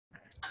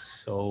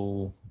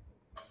So,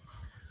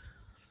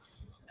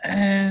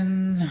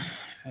 and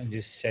I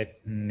just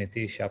set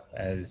Nitish up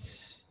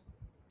as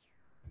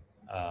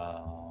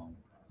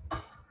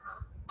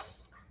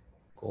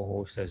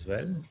co-host as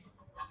well.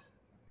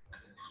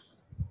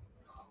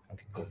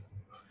 Okay, cool.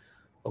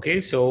 Okay,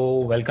 so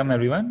welcome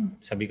everyone.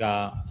 सभी का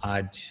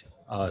आज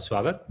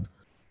स्वागत.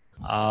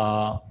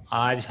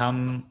 आज हम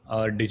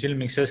डिजिटल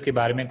मिक्सर्स के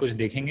बारे में कुछ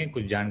देखेंगे,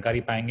 कुछ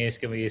जानकारी पाएंगे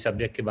इसके ये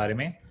सब्जेक्ट के बारे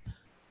में.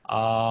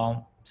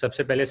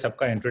 सबसे पहले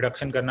सबका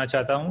इंट्रोडक्शन करना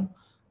चाहता हूँ.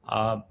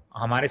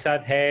 हमारे साथ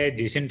है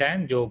जेसन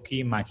टैन जो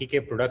कि मैकी के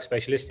प्रोडक्ट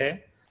स्पेशलिस्ट है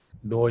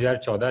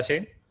 2014 से,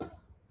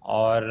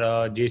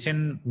 और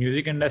जेसन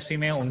म्यूज़िक इंडस्ट्री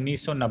में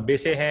 1990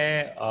 से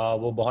है.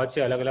 वो बहुत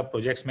से अलग अलग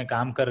प्रोजेक्ट्स में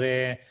काम कर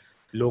रहे हैं,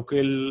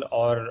 लोकल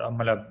और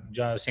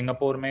मतलब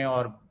सिंगापुर में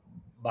और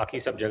बाकी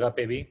सब जगह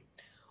पे भी,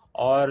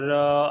 और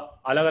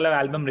अलग अलग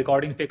एल्बम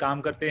रिकॉर्डिंग पे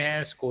काम करते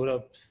हैं, स्कोर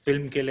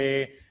फिल्म के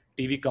लिए,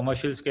 टीवी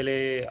कमर्शियल्स के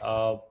लिए,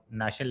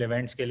 नेशनल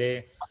इवेंट्स के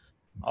लिए,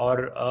 और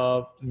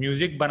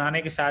म्यूज़िक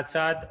बनाने के साथ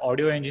साथ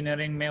ऑडियो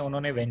इंजीनियरिंग में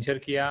उन्होंने वेंचर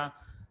किया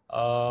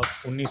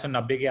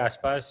 1990 के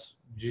आसपास,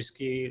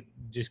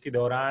 जिसकी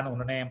दौरान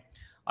उन्होंने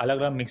अलग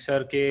अलग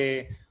मिक्सर के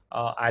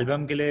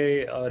एल्बम के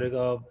लिए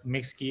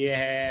मिक्स किए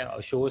हैं,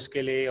 शोज़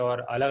के लिए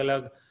और अलग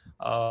अलग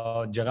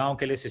जगहों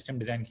के लिए सिस्टम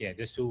डिज़ाइन किया है.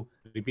 Just to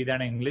repeat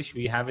that in English,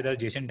 we have with us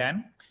Jason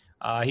tan.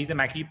 He is a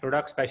मैकी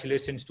product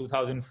specialist since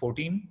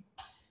 2014.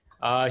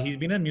 He's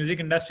been in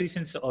music industry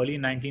since early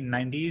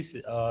 1990s.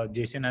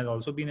 Jason has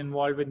also been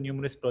involved with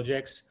numerous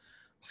projects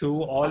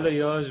through all the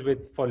years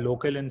for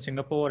local in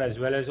Singapore as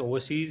well as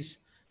overseas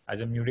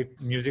as a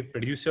music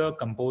producer,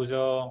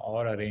 composer,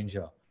 or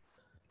arranger.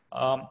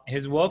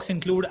 His works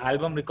include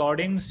album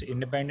recordings,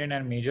 independent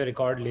and major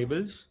record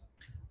labels,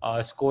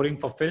 scoring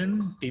for film,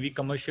 TV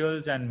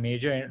commercials, and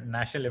major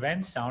national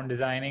events, sound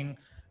designing,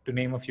 to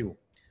name a few.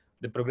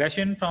 The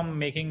progression from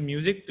making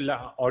music to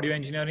audio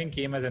engineering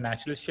came as a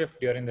natural shift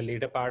during the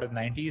later part of the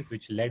 90s,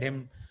 which led him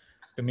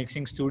to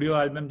mixing studio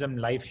albums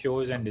and live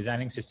shows and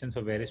designing systems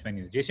for various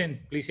venues. Jason,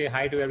 please say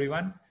hi to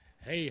everyone.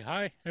 Hey,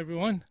 hi,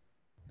 everyone.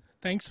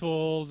 Thanks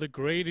for the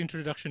great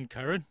introduction,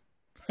 Karen.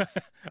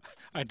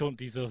 I don't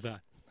deserve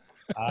that.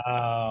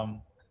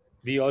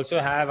 We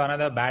also have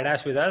another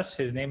badass with us.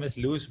 His name is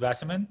Luis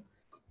Wasserman.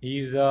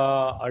 He's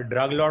a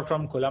drug lord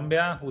from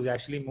Colombia who's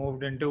actually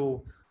moved into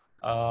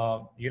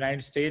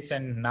United States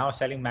and now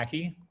selling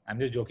Mackie.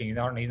 I'm just joking.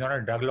 He's not a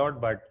drug lord,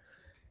 but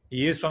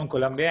he is from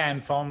Colombia.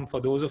 And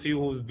for those of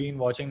you who've been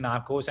watching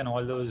Narcos and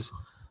all those,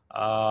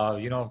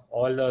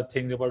 all the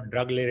things about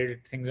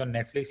drug-related things on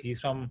Netflix,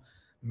 he's from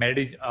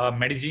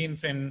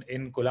Medellin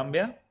in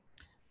Colombia.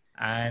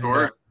 And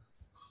sure.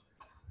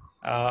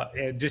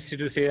 Just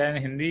to say that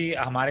in Hindi,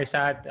 हमारे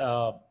साथ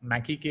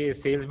Mackie के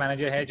sales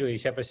manager है जो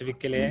Asia Pacific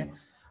के लिए है,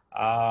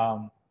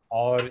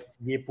 और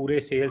ये पूरे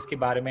सेल्स के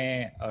बारे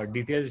में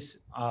डिटेल्स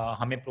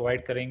हमें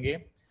प्रोवाइड करेंगे.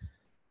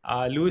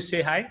 Louis,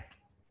 say hi.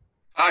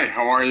 Hi,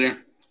 how are you?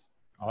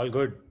 All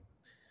good.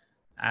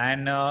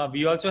 And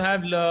we also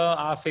have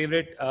our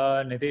favorite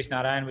Nitish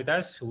Narayan with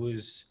us, who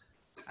is,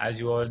 as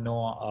you all know,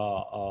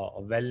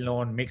 a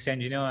well-known mix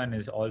engineer and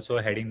is also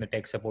heading the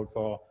tech support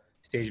for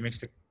Stage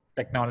Mix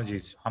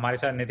Technologies. हमारे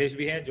साथ नितेश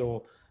भी है जो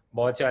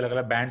बहुत से अलग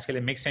अलग bands के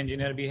लिए मिक्स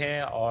इंजीनियर भी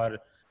है और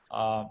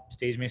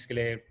स्टेज मिक्स के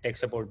लिए टेक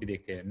सपोर्ट भी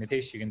देखते हैं.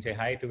 Nitesh, you can say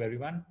hi to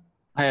everyone.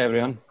 Hi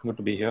everyone, good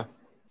to be here.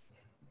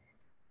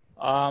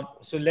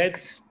 So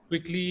let's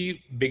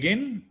quickly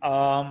begin.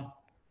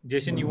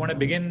 Jason, you want to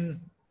begin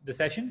the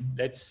session?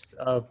 Let's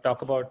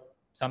talk about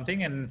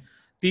something, and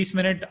 30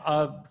 minutes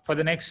for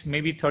the next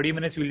maybe 30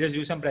 minutes we'll just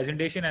do some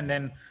presentation and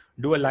then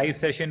do a live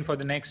session for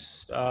the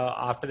next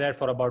after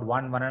that for about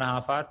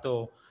 1.5 hours. तो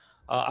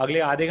अगले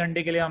आधे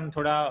घंटे के लिए हम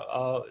थोड़ा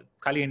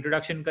खाली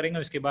introduction करेंगे,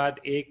 उसके बाद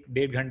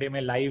 1-1.5 घंटे में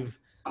लाइव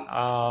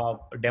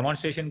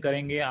डेमोन्स्ट्रेशन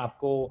करेंगे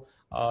आपको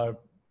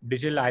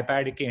डिजिटल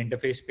आईपैड के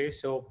इंटरफेस पे.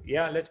 सो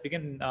या let's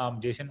begin.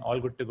 Jason, all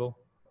good to go?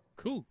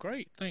 Cool,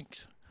 great,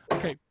 thanks.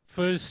 Okay,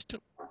 first,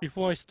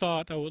 before I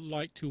start, I would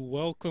like to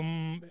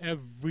welcome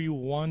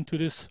everyone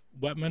to this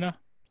webinar.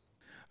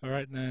 All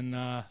right,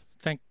 and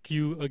thank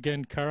you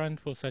again,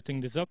 Karen, for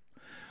setting this up,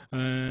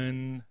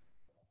 and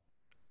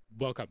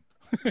welcome.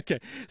 Okay,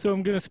 so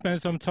I'm going to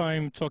spend some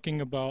time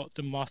talking about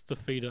the Master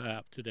Fader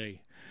app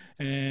today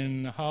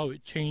and how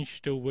it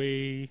changed the way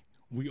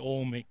we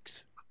all mix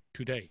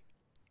today.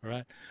 All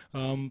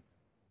right.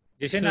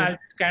 Jason, I'll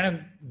kind of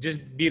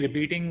just be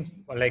repeating,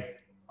 like,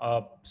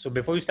 so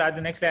before you start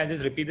the next slide, I'll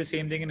just repeat the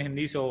same thing in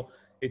Hindi, so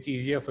it's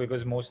easier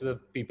because most of the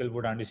people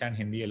would understand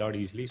Hindi a lot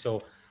easily.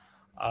 So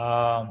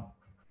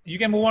you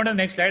can move on to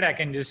the next slide. I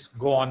can just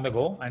go on the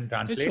go and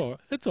translate.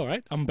 It's all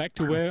right. I'm back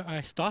to where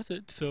I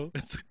started, so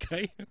it's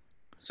okay.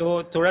 So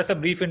थोड़ा सा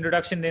brief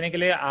introduction देने के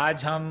लिए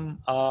आज हम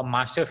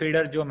master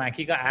feeder जो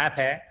मैकी का app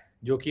है,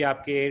 जो कि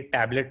आपके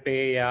टैबलेट पे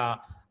या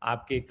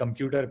आपके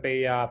कंप्यूटर पे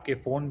या आपके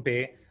फ़ोन पे,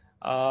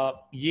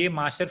 ये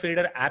मास्टर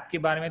फीडर ऐप के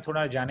बारे में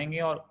थोड़ा जानेंगे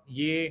और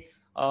ये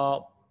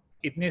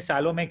इतने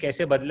सालों में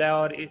कैसे बदला है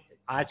और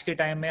आज के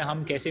टाइम में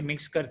हम कैसे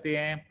मिक्स करते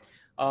हैं,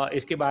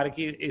 इसके बारे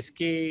की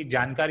इसकी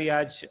जानकारी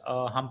आज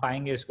हम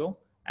पाएंगे इसको.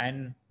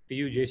 And to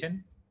you,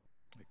 Jason.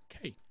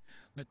 Okay,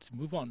 let's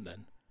move on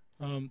then.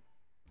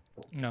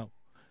 Now,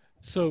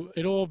 so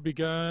it all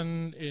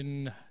began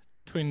in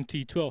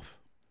 2012,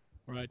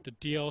 right? The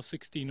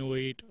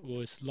DL1608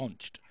 was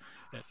launched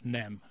at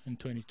NAMM in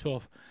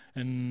 2012,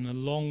 and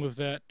along with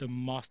that, the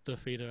Master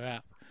Fader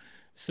app.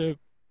 So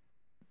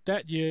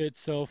that year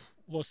itself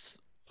was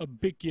a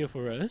big year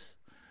for us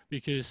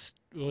because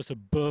it was a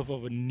birth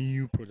of a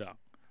new product,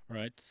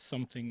 right?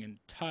 Something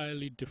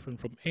entirely different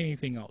from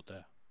anything out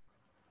there.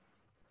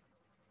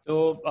 तो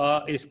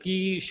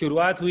इसकी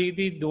शुरुआत हुई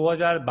थी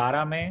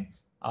 2012 में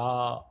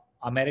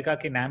America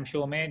के NAM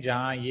show में,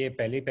 जहां ये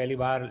पहली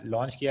बार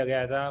लॉन्च किया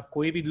गया था।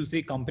 कोई भी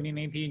दूसरी कंपनी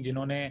नहीं थी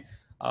जिन्होंने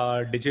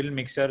डिजिटल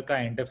मिक्सर का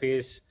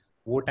इंटरफेस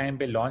वो टाइम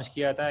पे लॉन्च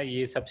किया था।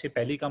 ये सबसे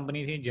पहली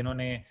कंपनी थी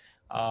जिन्होंने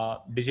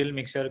डिजिटल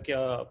मिक्सर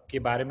के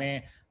बारे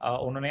में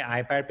उन्होंने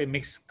आईपैड पे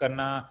मिक्स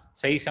करना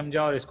सही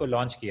समझा और इसको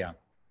लॉन्च किया।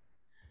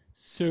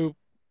 So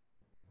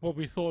what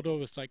we thought of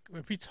was like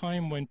every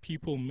time when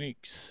people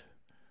mix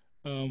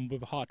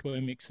with a hardware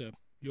mixer,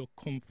 you're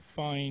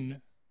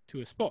confined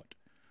to a spot,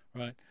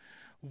 right?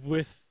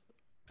 With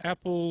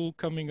Apple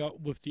coming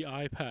up with the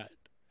iPad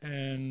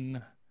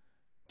and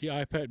the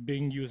iPad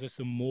being used as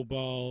a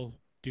mobile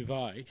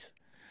device,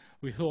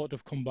 we thought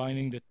of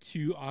combining the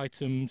two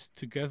items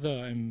together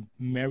and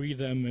marry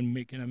them and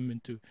making them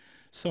into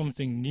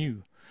something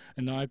new.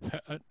 An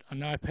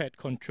iPad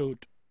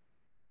controlled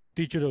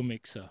digital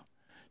mixer.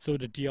 So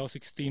the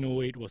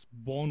DL1608 was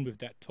born with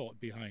that thought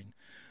behind,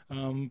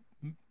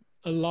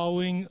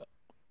 allowing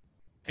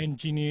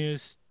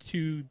engineers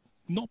to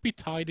not be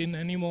tied in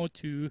anymore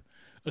to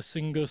a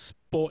single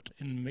spot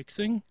in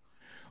mixing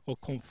or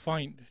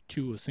confined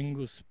to a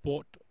single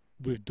spot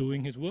with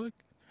doing his work,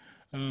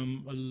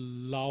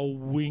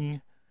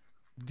 allowing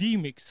the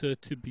mixer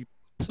to be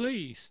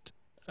placed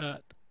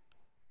at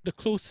the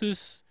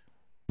closest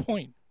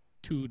point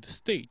to the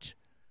stage,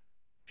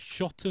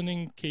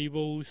 shortening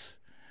cables,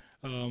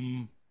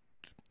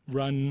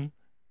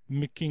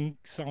 making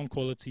sound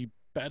quality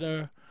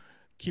better,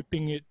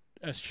 keeping it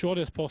as short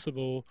as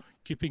possible,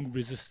 keeping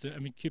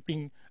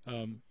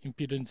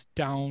impedance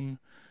down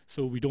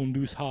so we don't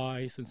lose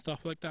highs and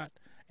stuff like that,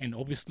 and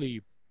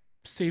obviously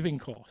saving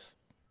costs,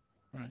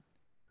 right?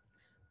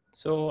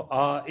 So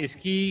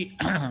इसकी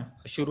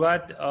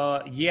शुरुआत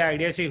ये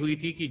idea से हुई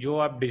थी कि जो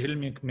आप digital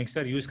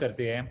mixer use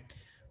करते हैं,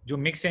 जो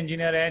मिक्स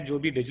इंजीनियर है, जो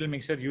भी डिजिटल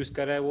मिक्सर यूज़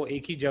कर रहा है, वो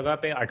एक ही जगह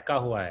पे अटका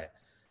हुआ है।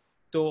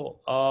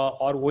 तो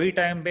और वही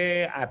टाइम पे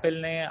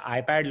एप्पल ने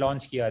आईपैड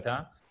लॉन्च किया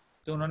था।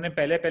 तो उन्होंने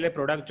पहले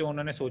प्रोडक्ट जो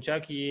उन्होंने सोचा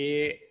कि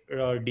ये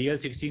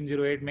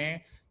DL1608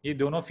 में ये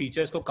दोनों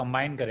फीचर्स को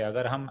कंबाइन करें।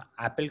 अगर हम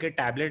एप्पल के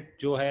टैबलेट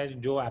जो है,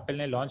 जो एप्पल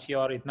ने लॉन्च किया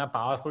और इतना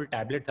पावरफुल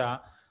टैबलेट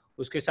था,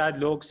 उसके साथ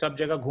लोग सब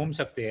जगह घूम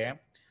सकते हैं।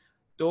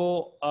 तो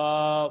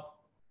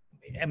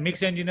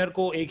मिक्स इंजीनियर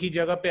को एक ही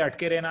जगह पे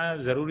अटके रहना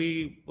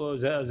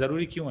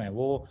ज़रूरी क्यों है?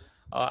 वो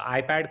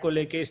आईपैड को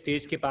लेके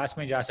स्टेज के पास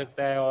में जा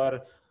सकता है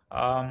और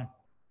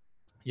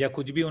या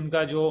कुछ भी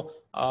उनका जो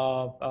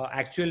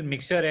एक्चुअल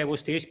मिक्सर है वो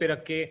स्टेज पे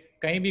रख के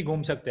कहीं भी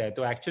घूम सकता है।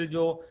 तो एक्चुअल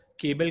जो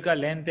केबल का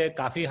लेंथ है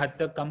काफ़ी हद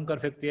तक कम कर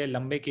सकती है,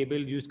 लंबे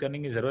केबल यूज़ करने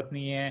की ज़रूरत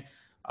नहीं है।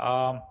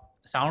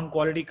 साउंड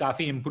क्वालिटी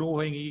काफ़ी इम्प्रूव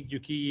होगी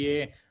क्योंकि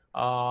ये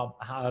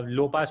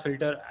लो पास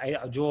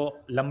फिल्टर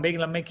जो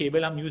लंबे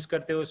केबल हम यूज़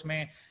करते हैं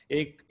उसमें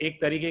एक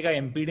तरीके का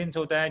इम्पीडेंस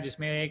होता है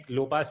जिसमें एक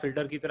लो पास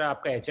फिल्टर की तरह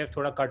आपका HF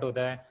थोड़ा कट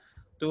होता है।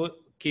 तो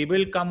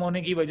केबल कम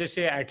होने की वजह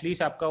से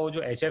एटलीस्ट आपका वो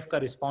जो HF का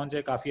रिस्पॉन्स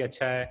है काफ़ी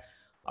अच्छा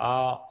है।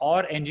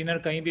 और इंजीनियर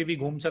कहीं भी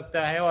घूम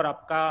सकता है और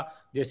आपका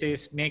जैसे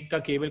स्नेक का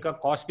केबल का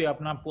कॉस्ट भी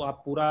अपना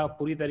आप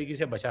पूरी तरीके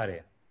से बचा रहे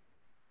हैं।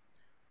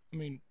 I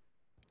mean,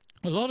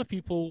 a lot of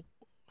people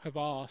have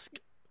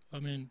asked,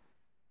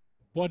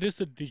 what is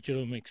a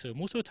digital mixer?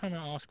 Most of the time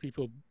I ask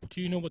people,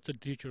 do you know what's a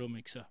digital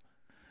mixer?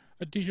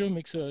 A digital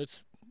mixer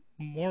is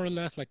more or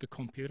less like a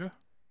computer,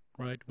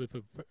 right, with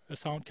a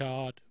sound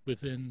card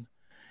within,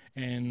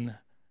 and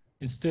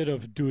instead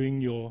of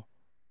doing your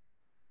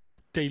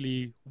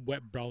daily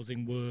web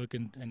browsing work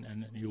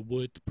and your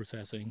word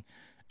processing,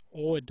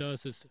 all it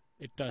does is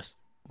it does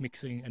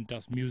mixing and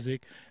does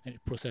music and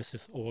it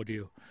processes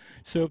audio.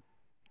 So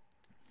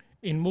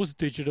in most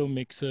digital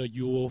mixer,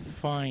 you will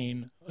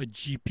find a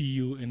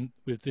GPU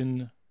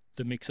within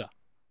the mixer,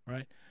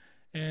 right?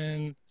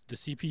 And the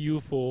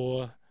CPU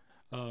for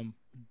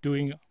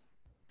doing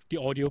the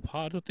audio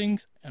part of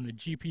things and a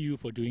GPU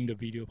for doing the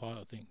video part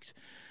of things.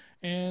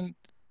 And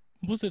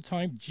most of the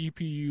time,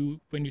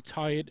 GPU, when you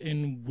tie it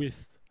in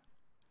with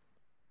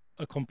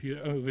a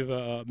computer, with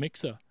a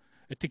mixer,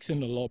 it takes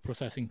in a lot of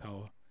processing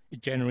power.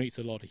 It generates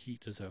a lot of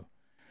heat as well.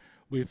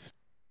 With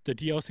the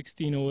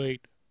DL1608,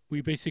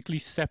 we basically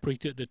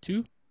separated the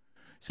two.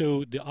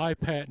 So the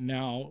iPad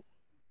now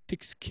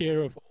takes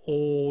care of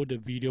all the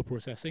video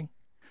processing.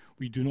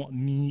 We do not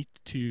need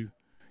to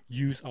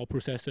use our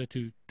processor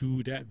to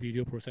do that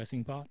video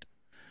processing part.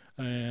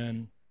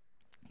 And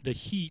the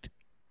heat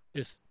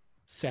is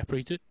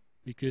separated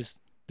because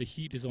the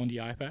heat is on the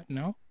iPad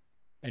now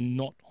and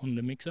not on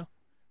the mixer,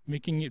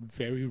 making it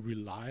very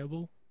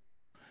reliable.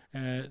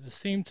 At the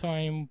same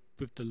time,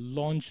 with the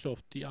launch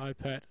of the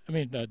iPad,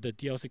 the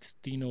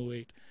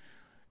DL1608,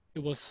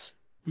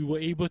 we were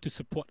able to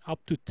support up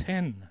to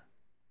 10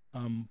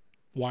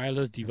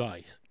 wireless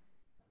device.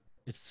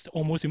 It's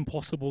almost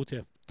impossible to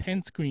have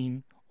 10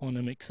 screen on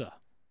a mixer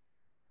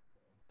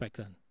back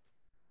then.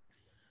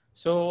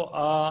 So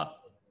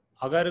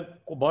अगर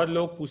बहुत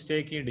लोग पूछते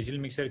हैं कि digital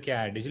mixer क्या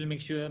है, digital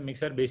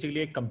mixer basically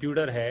एक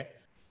computer है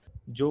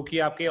जो कि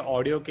आपके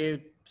ऑडियो के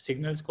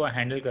सिग्नल्स को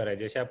हैंडल कर रहा है.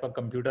 जैसे आपका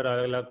कंप्यूटर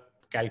अलग अलग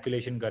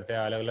कैलकुलेशन करता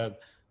है, अलग अलग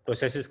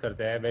प्रोसेसेस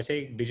करता है, वैसे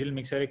एक डिजिटल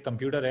मिक्सर एक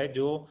कंप्यूटर है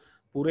जो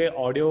पूरे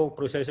ऑडियो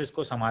प्रोसेसेस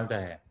को संभालता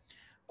है.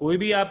 कोई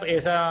भी आप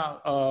ऐसा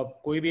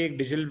कोई भी एक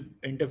डिजिटल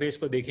इंटरफेस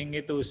को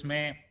देखेंगे तो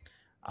उसमें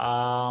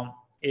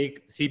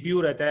एक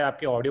सीपीयू रहता है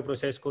आपके ऑडियो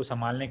प्रोसेस को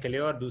संभालने के लिए,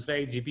 और दूसरा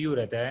एक जीपीयू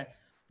रहता है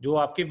जो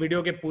आपके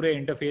वीडियो के पूरे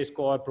इंटरफेस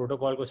को और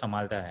प्रोटोकॉल को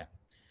संभालता है.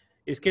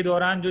 इसके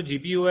दौरान जो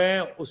जीपीयू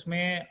है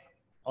उसमें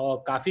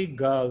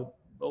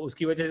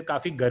उसकी वजह से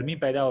काफ़ी गर्मी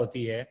पैदा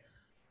होती है.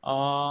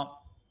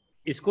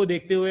 इसको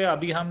देखते हुए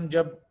अभी हम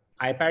जब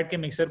आईपैड के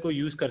मिक्सर को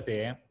यूज़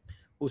करते हैं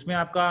उसमें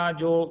आपका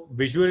जो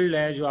विजुअल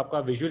है, जो आपका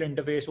विजुअल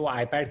इंटरफेस वो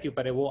आईपैड के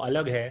ऊपर है, वो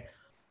अलग है,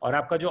 और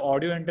आपका जो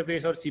ऑडियो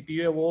इंटरफेस और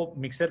सीपीयू है वो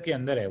मिक्सर के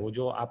अंदर है, वो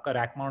जो आपका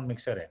रैक माउंट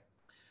मिक्सर है.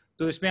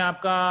 तो इसमें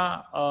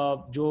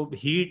आपका जो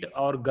हीट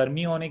और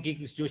गर्मी होने की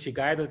जो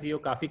शिकायत होती है वो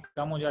काफ़ी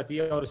कम हो जाती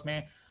है, और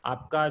उसमें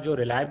आपका जो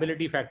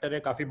रिलायबिलिटी फैक्टर है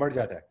काफ़ी बढ़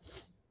जाता है.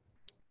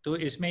 तो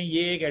इसमें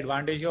ये एक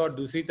एडवांटेज है. और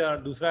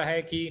दूसरा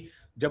है कि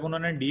जब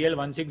उन्होंने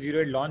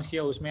DL1608 लॉन्च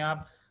किया उसमें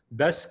आप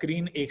 10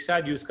 स्क्रीन एक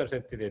साथ यूज़ कर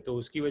सकते थे, तो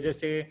उसकी वजह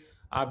से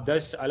आप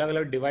 10 अलग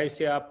अलग डिवाइस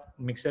से आप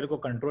मिक्सर को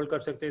कंट्रोल कर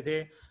सकते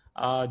थे,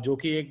 जो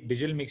कि एक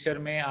डिजिटल मिक्सर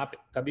में आप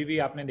कभी भी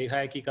आपने देखा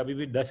है कि कभी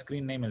भी 10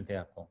 स्क्रीन नहीं मिलते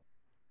आपको.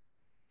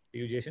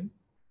 Jason?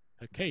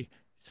 Okay,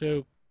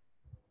 so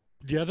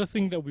the other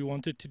thing that we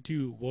wanted to do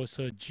was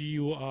a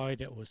GUI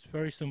that was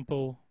very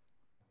simple,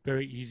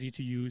 very easy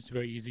to use,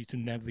 very easy to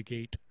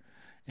navigate,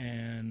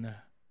 and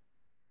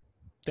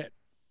that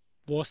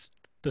was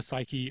the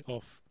psyche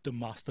of the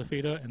master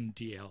fader and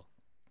DL.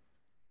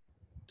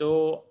 तो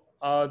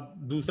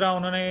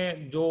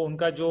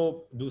उनका जो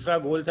दूसरा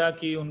गोल था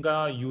कि उनका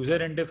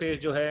user interface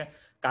जो है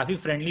काफ़ी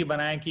फ्रेंडली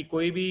बनाए कि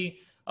कोई भी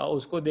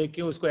उसको देख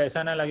के उसको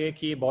ऐसा ना लगे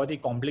कि बहुत ही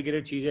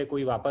कॉम्प्लिकेटेड चीज़ है,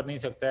 कोई वापर नहीं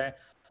सकता है.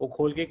 वो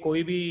खोल के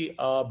कोई भी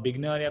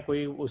बिगनर या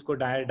कोई उसको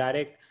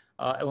डायरेक्ट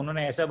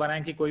उन्होंने ऐसा बनाया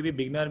कि कोई भी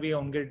बिगनर भी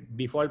उनके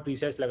डिफ़ॉल्ट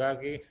प्रीसेट्स लगा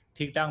के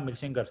ठीक ठाक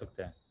मिक्सिंग कर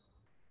सकता है.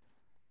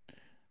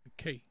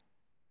 Okay.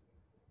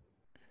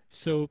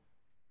 So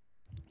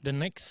the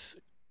next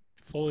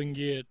following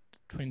year,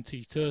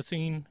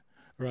 2013,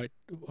 right,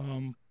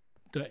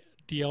 the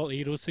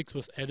DL806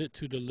 was added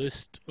to the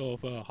list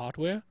of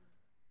hardware,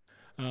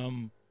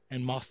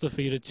 and Master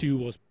Fader 2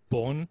 was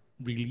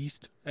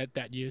released at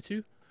that year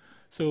too.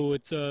 So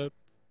it's a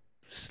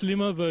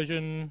slimmer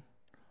version.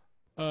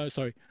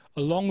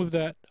 Along with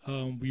that,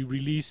 we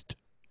released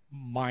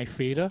My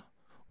Fader,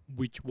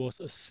 which was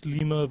a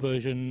slimmer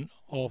version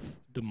of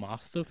the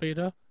Master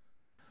Fader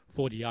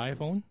for the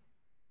iPhone.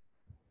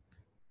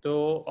 तो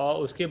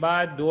उसके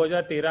बाद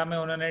 2013 में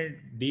उन्होंने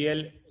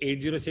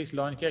DL806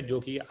 launch किया जो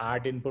कि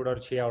 8 input और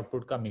 6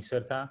 output का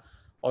मिक्सर था,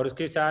 और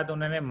उसके साथ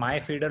उन्होंने माई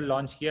फीडर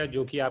लॉन्च किया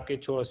जो कि आपके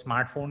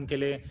स्मार्टफोन के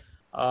लिए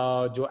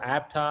जो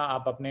ऐप था,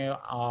 आप अपने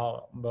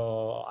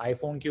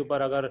आईफोन के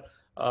ऊपर अगर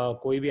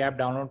कोई भी ऐप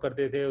डाउनलोड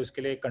करते थे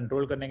उसके लिए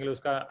कंट्रोल करने के लिए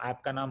उसका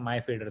ऐप का नाम माई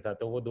फीडर था.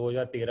 तो वो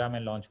 2013 में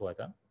लॉन्च हुआ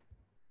था.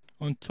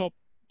 On top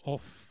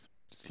of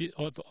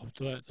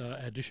that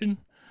addition,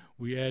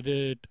 we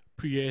added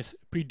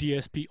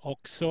pre-DSP aux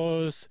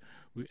source,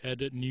 we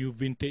added new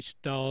vintage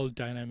style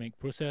dynamic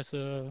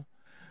processor,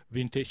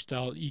 vintage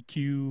style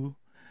EQ,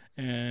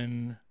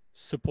 and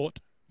support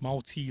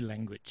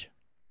multi-language.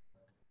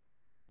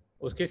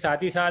 उसके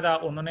साथ ही साथ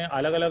उन्होंने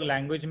अलग अलग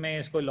लैंग्वेज में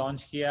इसको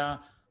लॉन्च किया.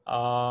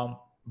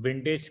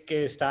 विंटेज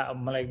के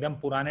मतलब एकदम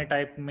पुराने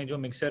टाइप में जो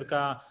मिक्सर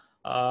का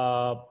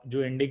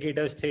जो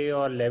इंडिकेटर्स थे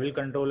और लेवल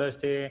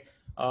कंट्रोलर्स थे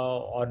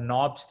और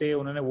नॉब्स थे,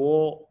 उन्होंने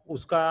वो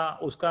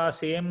उसका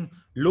सेम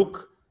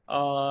लुक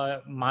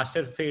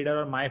मास्टर फेडर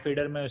और माई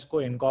फेडर में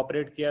उसको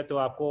इनकॉर्पोरेट किया. तो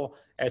आपको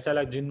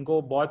ऐसा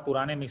जिनको बहुत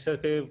पुराने मिक्सर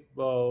पे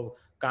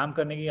काम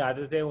करने की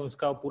आदत है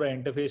उसका पूरा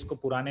इंटरफेस को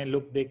पुराने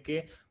लुक देख के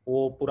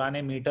वो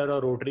पुराने मीटर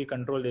और रोटरी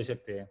कंट्रोल दे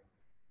सकते हैं.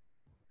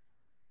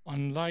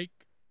 Unlike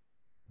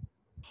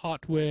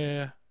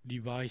hardware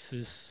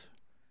devices,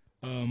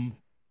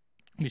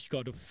 which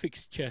got a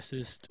fixed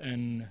chassis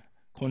and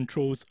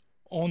controls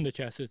on the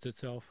chassis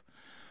itself,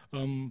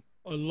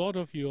 a lot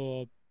of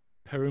your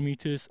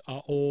parameters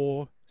are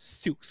all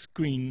silk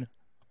screen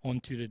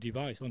onto the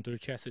device, onto the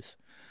chassis.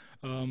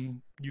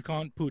 You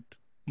can't put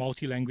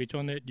multi-language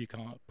on it. You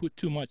can't put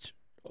too much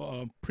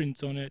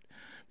prints on it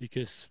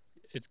because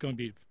it's going to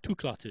be too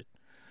cluttered.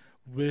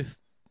 With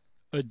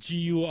a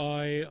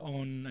GUI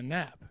on an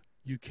app,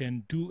 you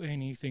can do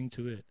anything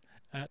to it.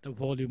 Add a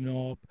volume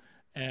knob,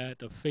 add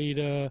a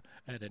fader,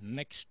 add an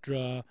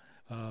extra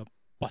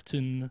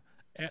button,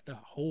 add a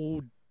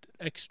whole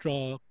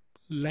extra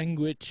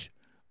language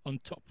on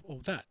top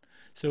of that.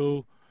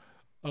 So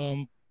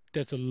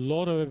there's a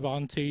lot of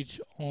advantage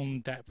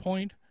on that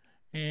point,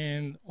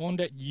 And on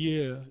that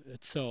year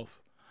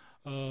itself,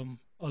 a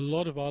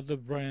lot of other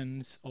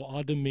brands or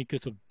other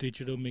makers of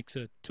digital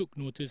mixer took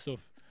notice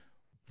of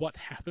what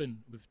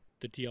happened with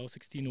the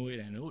DL1608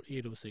 and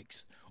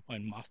 806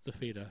 on Master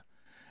Fader,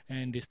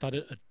 and they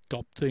started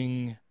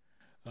adopting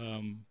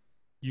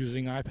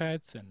using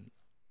iPads and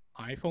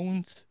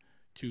iPhones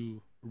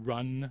to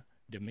run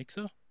the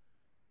mixer.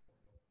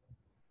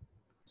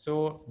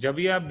 जब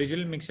भी आप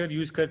digital mixer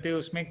use करते हो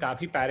उसमें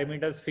काफ़ी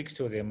parameters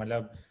fixed होते हैं,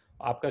 मतलब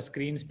आपका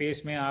स्क्रीन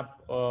स्पेस में आप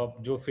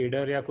जो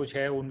फेडर या कुछ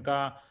है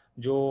उनका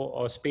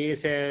जो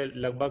स्पेस है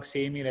लगभग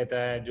सेम ही रहता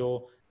है,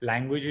 जो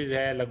लैंग्वेजेस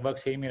है लगभग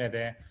सेम ही रहते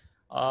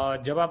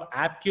हैं। जब आप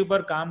ऐप के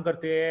ऊपर काम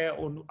करते हैं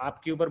उन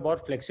आपके ऊपर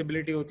बहुत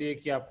फ्लेक्सिबिलिटी होती है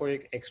कि आपको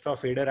एक एक्स्ट्रा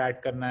फेडर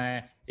ऐड करना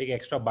है, एक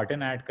एक्स्ट्रा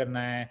बटन ऐड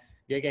करना है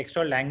या एक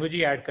एक्स्ट्रा लैंग्वेज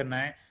ही ऐड करना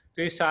है।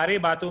 तो ये सारे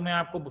बातों में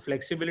आपको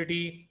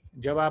फ्लेक्सिबिलिटी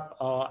जब आप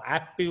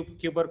ऐप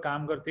के ऊपर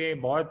काम करते हैं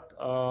बहुत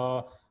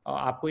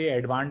आपको ये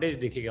एडवांटेज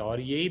दिखेगा।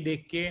 और यही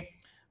देख के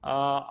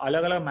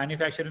अलग अलग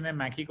मैन्युफैक्चरर ने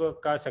मैकी को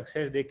का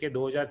सक्सेस देख के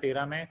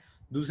 2013 में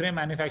दूसरे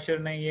मैन्युफैक्चरर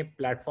ने ये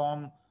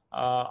प्लेटफॉर्म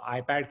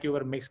आईपैड के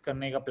ऊपर मिक्स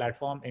करने का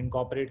प्लेटफॉर्म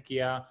इनकॉर्पोरेट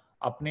किया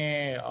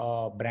अपने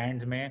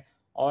ब्रांड्स में।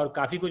 और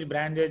काफ़ी कुछ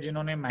ब्रांड्स है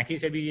जिन्होंने मैकी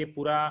से भी ये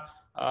पूरा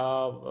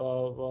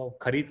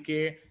खरीद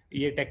के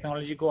ये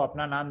टेक्नोलॉजी को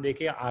अपना नाम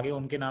देके आगे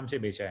उनके नाम से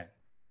बेचा है।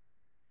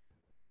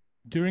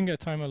 During that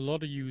time, a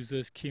lot of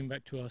users came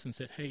back to us and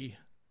said, hey,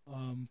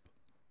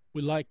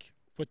 we like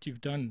what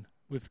you've done.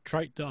 We've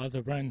tried the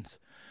other brands,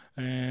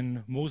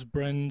 and most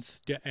brands,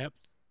 their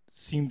apps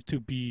seem to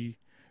be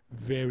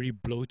very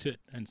bloated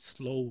and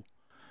slow.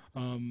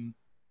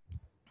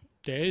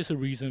 There is a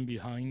reason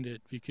behind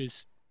it, because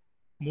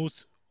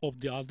most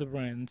of the other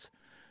brands,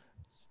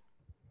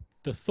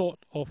 the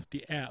thought of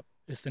the app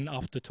is an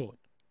afterthought,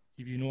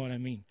 if you know what I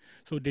mean.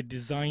 So they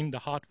design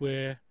the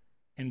hardware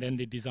and then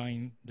they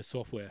design the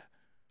software,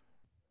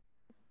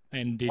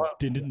 and they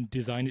didn't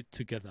design it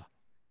together.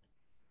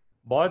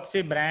 बहुत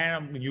से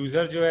brand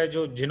user जो है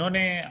जो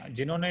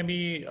जिन्होंने भी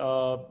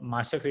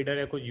master feeder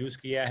या कुछ use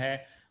किया है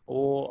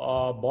वो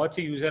बहुत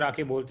से यूज़र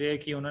आके बोलते हैं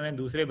कि उन्होंने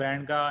दूसरे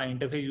ब्रांड का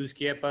इंटरफेस यूज़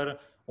किया पर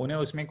उन्हें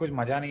उसमें कुछ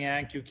मज़ा नहीं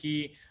आया,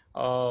 क्योंकि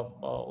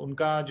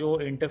उनका जो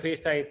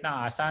इंटरफेस था इतना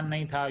आसान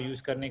नहीं था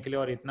यूज़ करने के लिए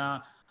और इतना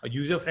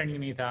यूज़र फ्रेंडली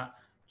नहीं था,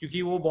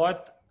 क्योंकि वो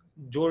बहुत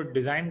जो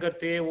डिज़ाइन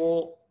करते हैं वो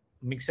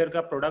मिक्सर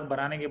का प्रोडक्ट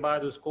बनाने के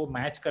बाद उसको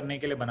मैच करने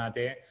के लिए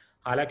बनाते हैं।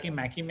 हालांकि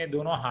मैकी में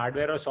दोनों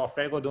हार्डवेयर और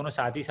सॉफ्टवेयर को दोनों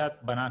साथ ही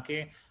साथ बना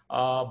के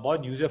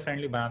बहुत यूजर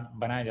फ्रेंडली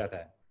बनाया जाता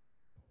है।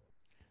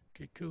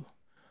 Okay, cool.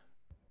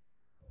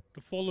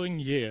 The following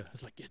year,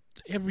 it's like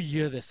every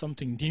year there's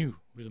something new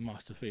with the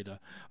Master Fader.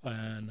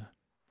 And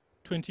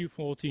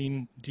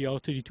 2014,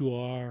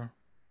 DL32R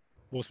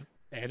was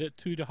added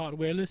to the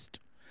hardware list.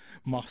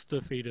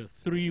 Master Fader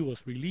 3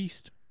 was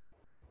released.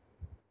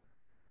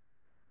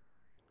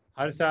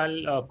 हर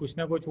साल कुछ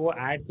ना कुछ वो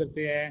ऐड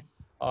करते हैं।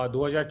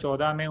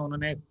 2014 में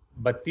उन्होंने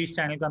 32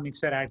 चैनल का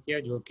मिक्सर ऐड किया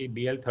जो कि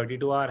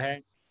DL32R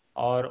है,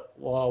 और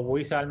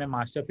वही साल में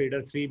मास्टर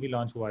फीडर 3 भी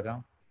लॉन्च हुआ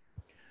था।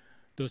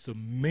 There's a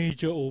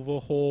major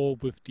overhaul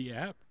with the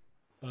app.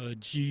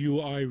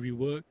 GUI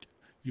reworked.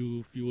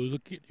 If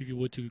you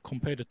were to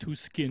compare the two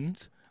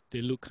skins,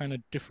 they look kind of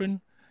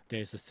different.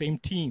 There's the same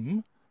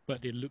team,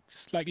 but they look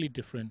slightly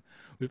different.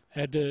 We've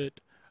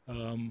added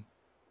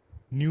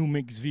new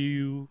mix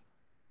view,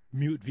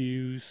 mute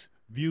views,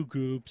 view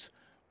groups,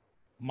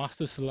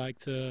 master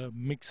selector,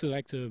 mix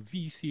selector,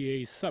 VCA,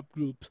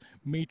 subgroups,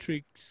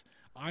 matrix,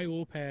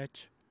 IO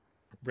patch,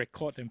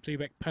 record and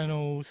playback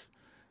panels,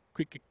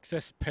 quick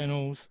access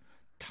panels,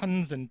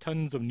 tons and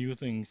tons of new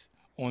things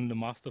on the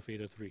Master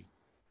Fader 3.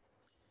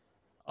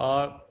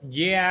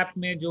 ये app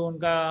में जो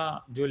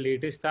उनका जो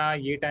latest था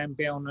ये time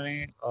पे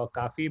उन्होंने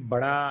काफ़ी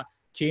बड़ा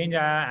चेंज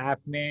आया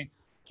ऐप में,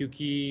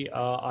 क्योंकि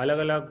अलग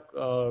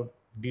अलग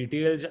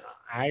डिटेल्स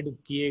ऐड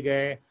किए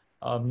गए,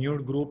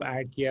 म्यूट ग्रुप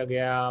ऐड किया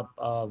गया,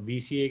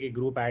 VCA के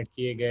ग्रुप ऐड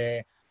किए गए,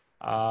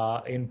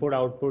 इनपुट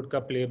आउटपुट का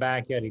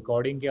प्लेबैक या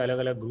रिकॉर्डिंग के अलग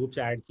अलग ग्रुप्स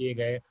ऐड किए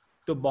गए।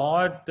 तो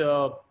बहुत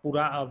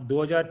पूरा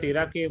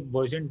 2013 के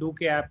वर्जन 2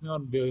 के ऐप में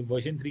और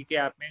वर्जन 3 के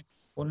ऐप में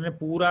उन्होंने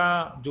पूरा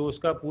जो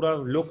उसका पूरा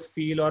लुक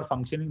फील और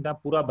फंक्शनिंग था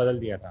पूरा बदल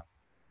दिया था।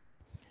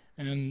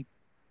 And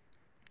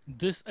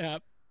this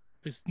app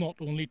is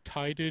not only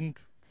tied in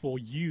for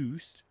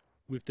use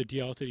with the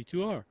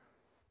DL32R.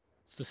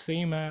 It's the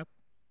same app.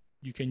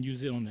 You can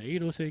use it on the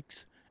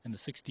 806 and the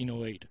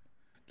 1608.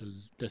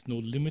 There's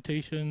no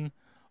limitation.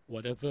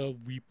 Whatever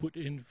we put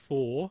in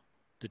for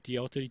the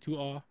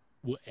DL32R,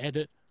 we'll add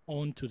it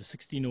on to the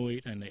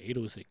 1608 and the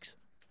 806.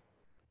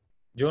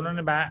 जो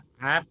उन्होंने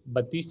app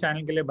 32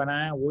 channel के लिए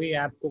बनाया है वही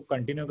app को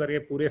continue करके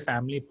पूरे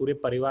फैमिली पूरे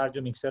परिवार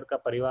जो मिक्सर का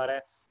परिवार है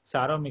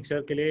सारों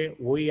मिक्सर के लिए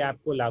वही ऐप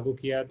को लागू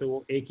किया, तो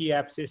वो एक ही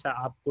ऐप से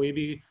आप कोई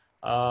भी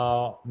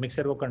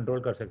मिक्सर को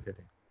कंट्रोल कर सकते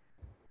थे।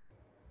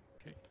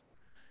 Okay.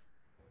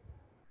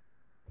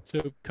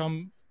 So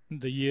come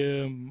the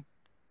year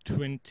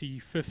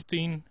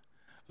 2015,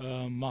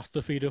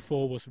 Master Fader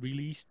 4 was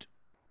released.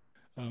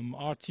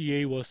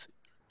 RTA was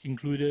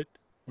included,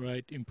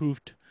 right,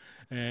 improved,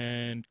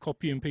 and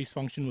copy and paste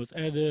function was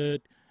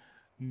added.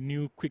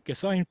 new quick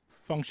assign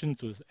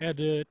functions was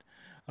added.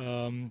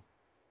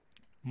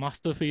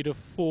 Master Fader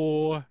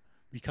 4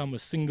 become a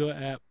single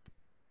app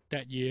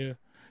that year.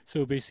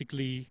 So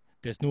basically,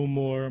 there's no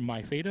more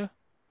My Fader.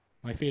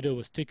 My Fader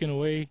was taken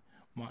away.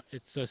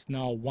 It's just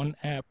now one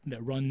app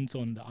that runs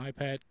on the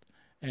iPad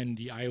and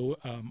the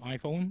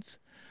iPhones.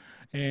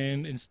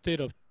 And instead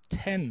of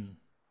 10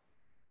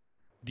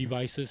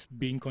 devices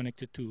being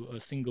connected to a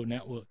single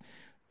network,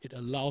 it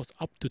allows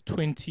up to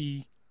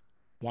 20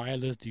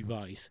 wireless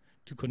devices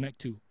to connect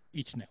to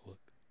each network.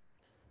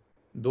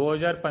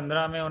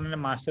 2015 में उन्होंने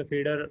master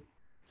feeder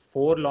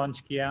 4 launch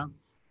किया,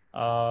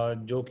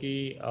 जो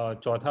कि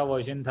चौथा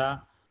version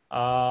था.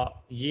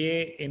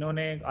 ये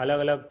इन्होंने अलग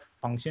अलग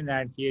फंक्शन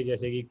ऐड किए,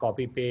 जैसे कि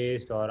कॉपी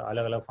पेस्ट और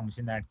अलग अलग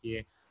फंक्शन ऐड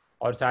किए.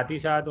 और साथ ही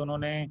साथ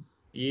उन्होंने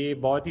ये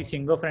बहुत ही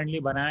सिंगल फ्रेंडली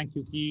बनाया,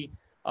 क्योंकि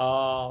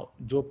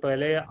जो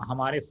पहले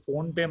हमारे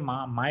फ़ोन पे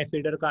माई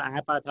फीडर का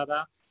ऐप आता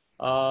था,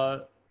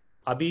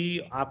 अभी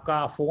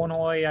आपका फ़ोन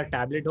हो या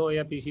टैबलेट हो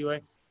या पीसी हो,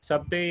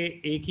 सब पे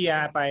एक ही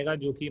ऐप आएगा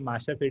जो कि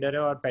मास्टर फीडर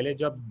है. और पहले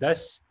जब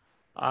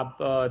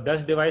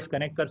 10 डिवाइस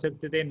कनेक्ट कर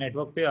सकते थे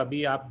नेटवर्क पे,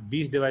 अभी आप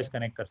 20 डिवाइस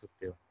कनेक्ट कर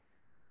सकते हो.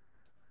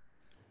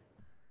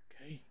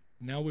 Okay,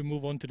 now we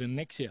move on to the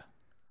next year,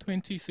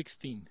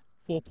 2016.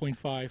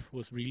 4.5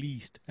 was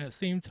released. At the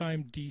same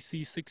time,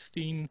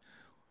 DC16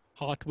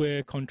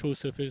 hardware control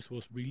surface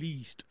was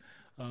released,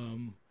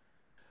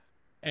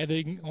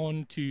 adding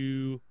on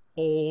to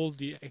all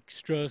the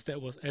extras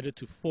that was added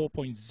to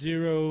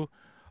 4.0.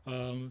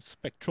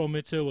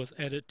 Spectrometer was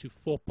added to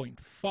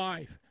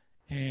 4.5,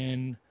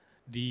 and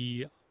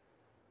the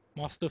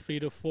Master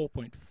Fader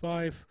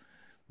 4.5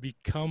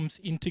 becomes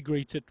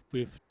integrated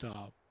with the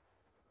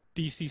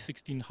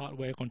DC16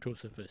 hardware control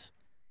surface.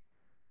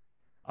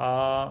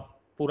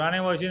 पुराने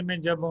version में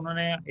जब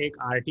उन्होंने एक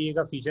RTA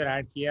का feature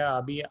add किया,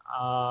 अभी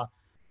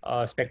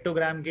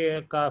spectrogram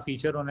का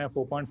feature उन्होंने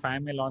 4.5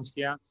 में लॉन्च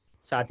किया.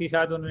 साथ ही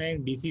साथ उन्होंने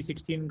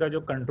DC16 का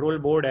जो कंट्रोल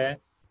बोर्ड है,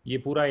 ये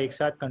पूरा एक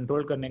साथ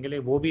कंट्रोल करने के लिए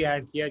वो भी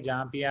ऐड किया,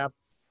 जहाँ पे आप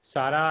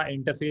सारा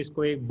इंटरफेस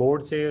को एक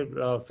बोर्ड से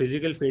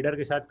फिजिकल फीडर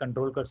के साथ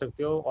कंट्रोल कर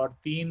सकते हो, और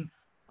 3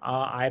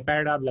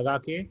 iPad आप लगा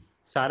के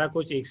सारा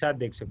कुछ एक साथ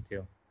देख सकते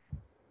हो.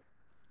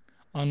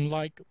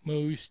 Unlike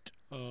most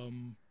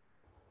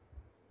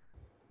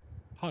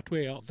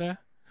hardware out there,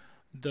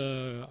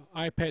 the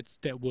iPads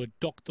that were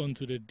docked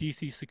onto the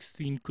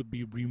DC16 could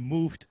be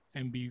removed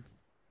and be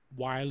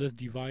wireless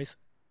device,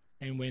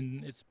 and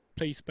when it's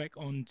placed back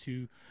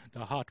onto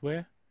the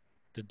hardware,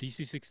 the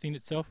DC16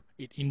 itself,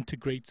 it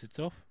integrates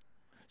itself.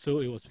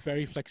 So it was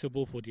very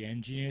flexible for the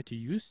engineer to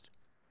use.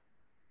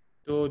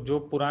 तो जो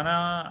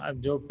पुराना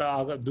जो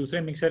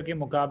दूसरे mixer के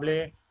मुकाबले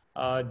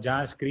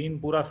जहाँ screen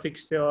पूरा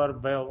fix है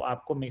और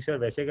आपको मिक्सर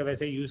वैसे का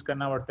वैसे यूज़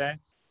करना पड़ता है,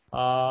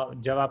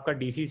 जब आपका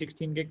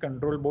DC16 के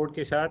कंट्रोल बोर्ड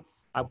के साथ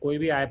आप कोई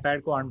भी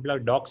iPad को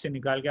अनप्लग डॉक से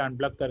निकाल के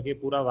अनप्लग करके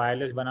पूरा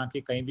वायरलेस बना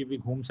के कहीं भी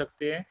घूम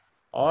सकते हैं,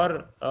 और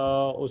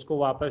उसको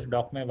वापस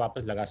डॉक में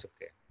वापस लगा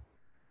सकते हैं.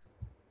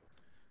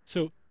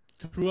 So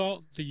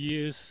throughout the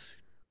years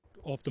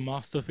of the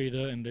Master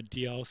Fader and the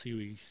DL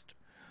series,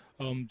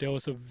 there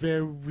was a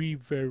very,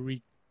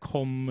 very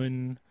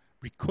common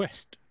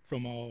request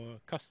from our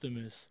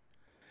customers,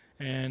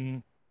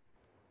 and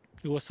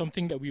it was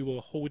something that we were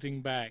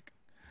holding back.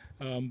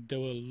 There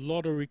were a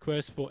lot of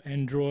requests for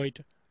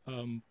Android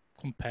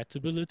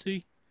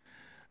compatibility,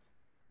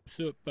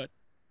 but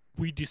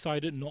we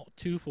decided not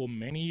to for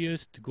many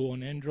years to go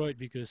on Android,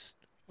 because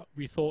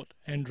we thought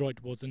Android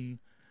wasn't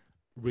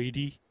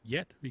ready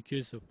yet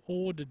because of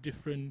all the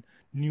different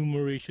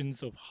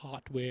numerations of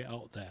hardware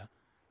out there.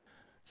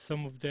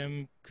 Some of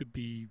them could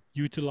be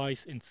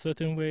utilized in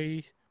certain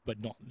ways, but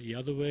not the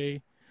other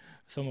way.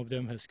 Some of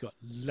them has got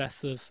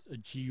lesser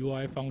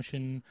GUI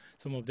function.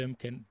 Some of them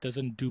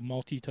doesn't do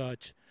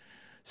multi-touch.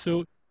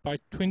 So by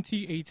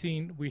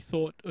 2018, we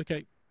thought,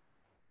 okay,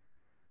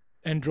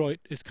 Android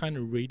is kind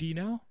of ready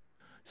now.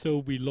 So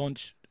we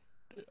launched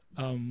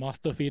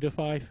Master Fader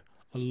 5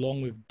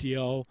 along with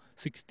DL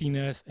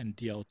 16S and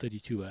DL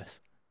 32S.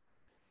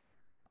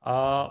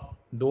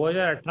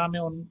 2018 में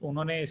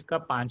उन्होंने इसका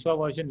 5वां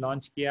version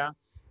launch किया,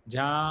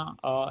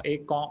 जहां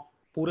एक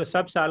पूरे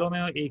सब सालों में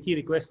एक ही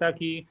रिक्वेस्ट था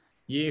कि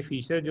ये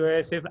फीचर जो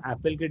है सिर्फ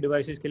एप्पल के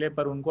डिवाइसेस के लिए,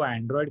 पर उनको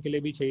एंड्रॉयड के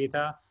लिए भी चाहिए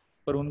था.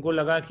 पर उनको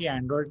लगा कि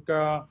एंड्रॉयड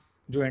का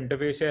जो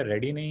इंटरफेस है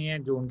रेडी नहीं है,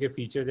 जो उनके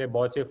फीचर्स है,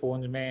 बहुत से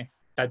फ़ोन्स में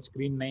टच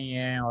स्क्रीन नहीं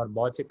है और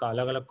बहुत से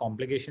अलग अलग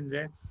कॉम्प्लिकेशंस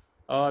है.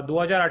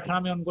 2018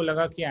 में उनको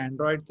लगा कि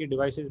एंड्रॉयड के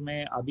डिवाइसेस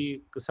में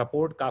अभी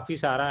सपोर्ट काफ़ी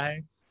सारा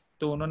है,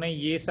 तो उन्होंने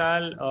ये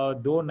साल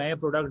 2 नए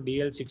प्रोडक्ट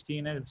DL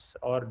 16S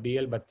और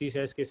DL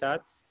 32S के साथ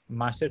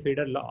मास्टर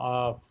फीडर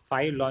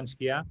 5 लॉन्च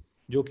किया,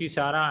 जो कि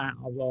सारा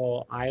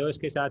iOS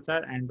के साथ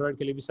साथ एंड्रॉयड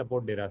के लिए भी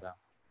सपोर्ट दे रहा था.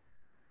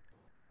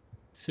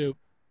 So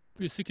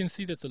as you can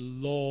see, that's a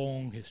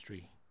long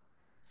history.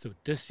 So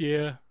this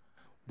year,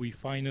 we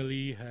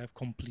finally have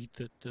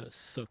completed the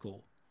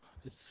circle.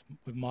 It's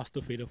with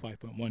Master Fader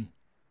 5.1.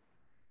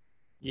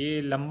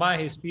 ये लंबा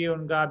हिस्ट्री है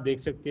उनका, आप देख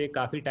सकते हैं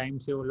काफ़ी टाइम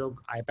से वो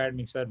लोग iPad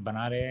मिक्सर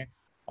बना रहे हैं,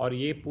 और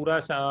ये पूरा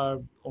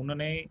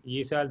उन्होंने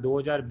ये साल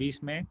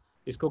 2020 में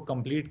इसको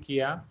कंप्लीट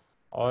किया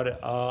और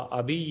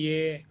अभी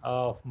ये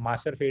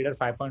मास्टर फेडर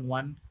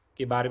 5.1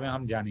 के बारे में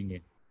हम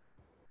जानेंगे.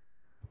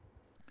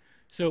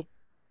 So,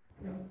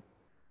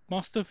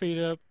 master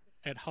fader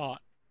at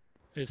heart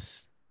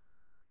is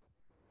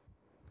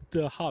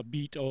the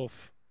heartbeat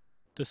of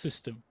the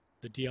system,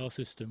 the DL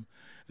system.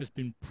 It's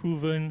been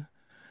proven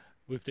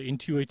with the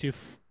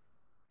intuitive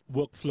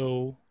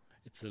workflow.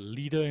 It's a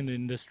leader in the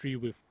industry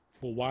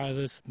for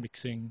wireless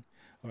mixing.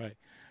 All right,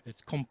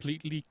 it's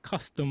completely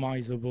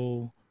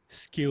customizable,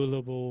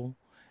 scalable,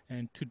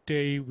 and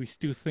today we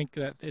still think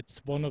that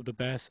it's one of the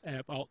best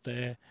app out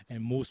there,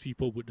 and most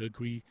people would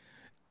agree.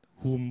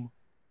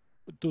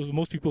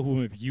 Most people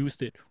who have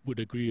used it would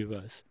agree with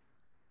us.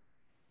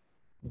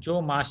 जो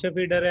master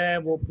feeder है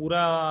वो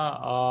पूरा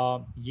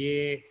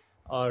ये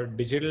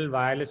digital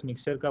wireless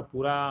mixer का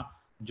पूरा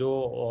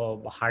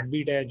जो heart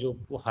beat है,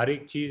 जो हर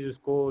एक चीज़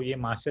उसको ये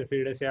मास्टर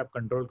फीडर से आप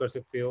कंट्रोल कर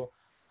सकते हो.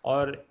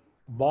 और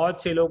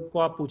बहुत से लोग को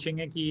आप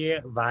पूछेंगे कि ये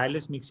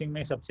वायरलेस मिक्सिंग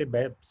में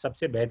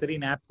सबसे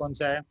बेहतरीन ऐप कौन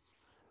सा है.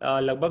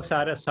 लगभग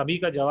सारा सभी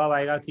का जवाब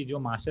आएगा कि जो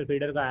मास्टर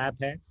फीडर का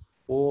ऐप है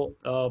वो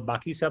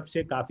बाकी सब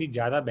से काफ़ी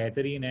ज़्यादा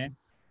बेहतरीन है.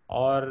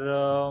 और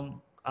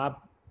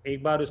आप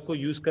एक बार उसको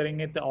यूज़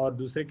करेंगे और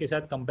दूसरे के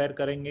साथ कंपेयर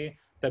करेंगे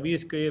तभी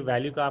इसके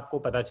वैल्यू का आपको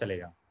पता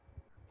चलेगा.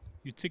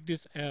 You take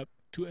this app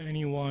to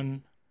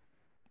anyone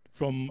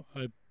from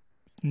a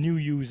new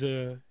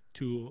user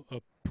to a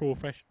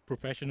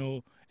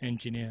professional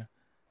engineer.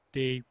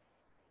 They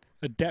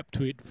adapt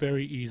to it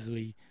very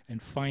easily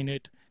and find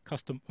it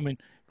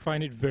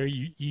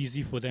very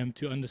easy for them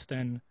to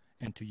understand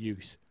and to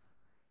use.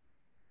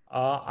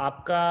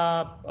 आपका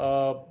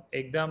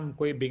एकदम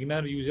कोई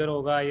beginner user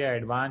होगा या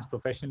advance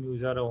professional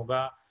user होगा,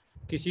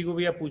 किसी को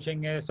भी आप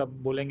पूछेंगे सब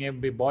बोलेंगे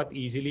बहुत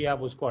इजीली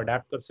आप उसको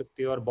अडेप्ट कर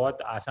सकते हो और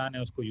बहुत आसान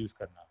है उसको यूज़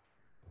करना.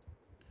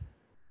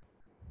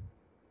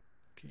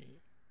 Okay.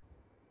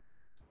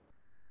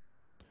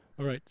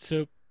 All right.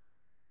 So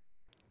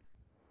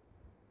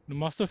the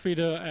Master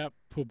Fader app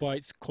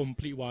provides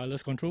complete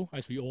wireless control,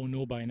 as we all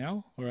know by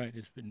now. All right.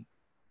 There's been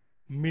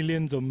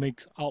millions of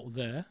mix out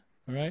there.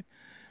 All right.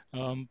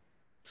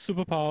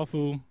 Super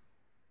powerful,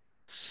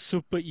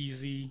 super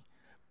easy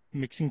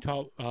mixing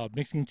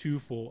tool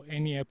for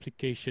any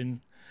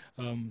application.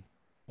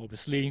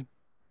 Obviously,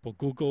 for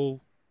Google,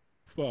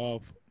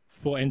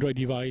 for Android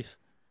device,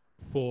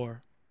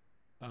 for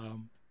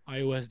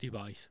iOS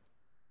device.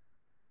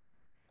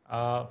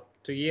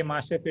 तो ये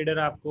master feeder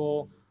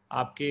आपको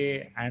आपके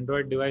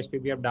Android device पे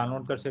भी आप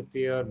download कर सकते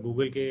हैं और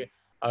गूगल के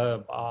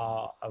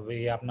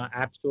ये अपना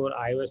ऐप स्टोर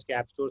iOS के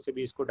ऐप स्टोर से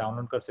भी इसको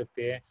डाउनलोड कर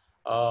सकते हैं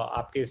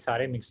आपके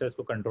सारे मिक्सर्स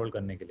को कंट्रोल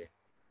करने के लिए.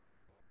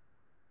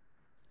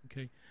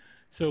 Okay,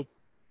 so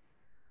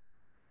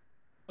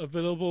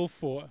available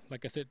for,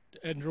 like I said,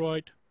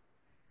 Android,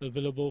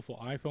 available for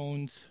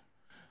iPhones,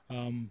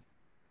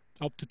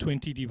 up to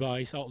 20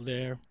 device out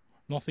there.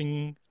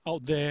 Nothing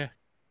out there,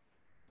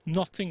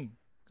 nothing,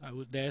 I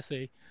would dare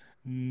say,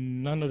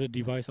 none of the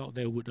device out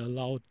there would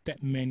allow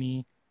that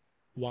many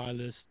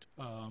wireless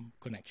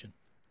connection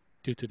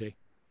till today.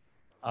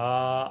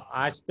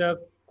 आज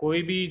तक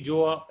कोई भी जो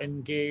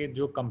इनके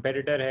जो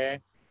competitor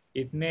है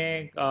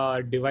इतने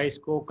device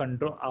को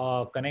कंट्रोल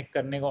कनेक्ट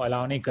करने को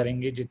अलाउ नहीं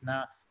करेंगे जितना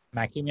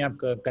मैकी में आप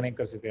कनेक्ट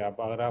कर सकते हैं. आप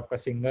अगर आपका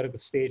सिंगर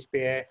स्टेज पे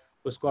है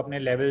उसको अपने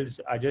लेवल्स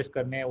एडजस्ट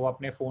करने हैं, वो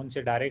अपने फ़ोन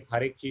से डायरेक्ट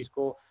हर एक चीज़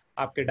को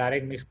आपके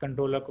डायरेक्ट मिक्स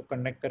कंट्रोलर को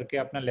कनेक्ट करके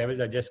अपना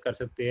लेवल्स एडजस्ट कर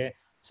सकते हैं.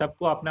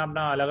 सबको अपना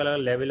अपना अलग अलग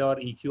लेवल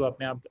और EQ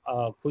अपने आप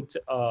खुद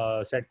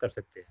सेट कर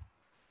सकते हैं.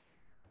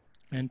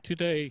 And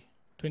today,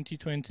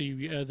 2020,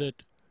 we added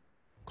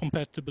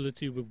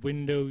compatibility with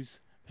Windows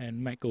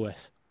and Mac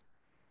OS.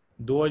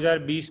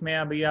 2020 में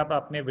अभी आप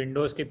अपने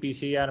विंडोज़ के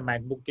पीसी या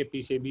मैकबुक के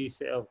पीसी भी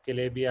के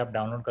लिए भी आप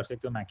डाउनलोड कर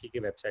सकते हो मैकी के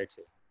वेबसाइट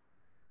से.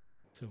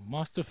 So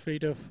Master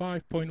Fader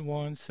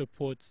 5.1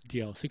 supports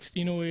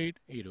DL1608,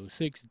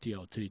 806,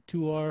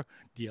 DL32R,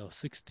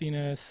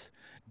 DL16S,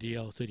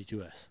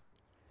 DL32S.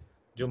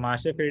 जो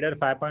मास्टर फीडर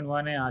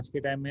 5.1 है आज के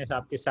टाइम में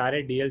आपके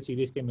सारे DL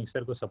सीरीज के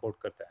मिक्सर को सपोर्ट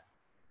करता है.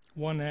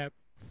 One app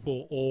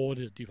for all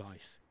the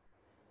device.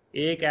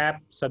 एक ऐप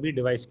सभी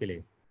डिवाइस के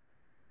लिए.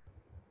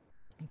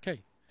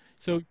 Okay,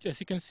 so as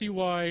you can see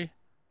why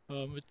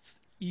it's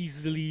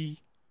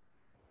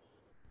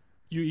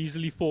you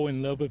easily fall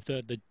in love with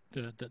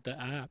the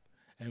app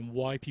and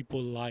why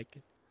people like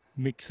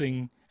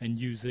mixing and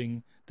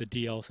using the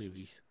DL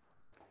series.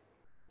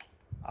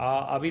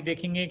 अभी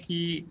देखेंगे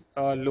कि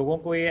लोगों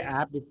को ये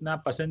ऐप इतना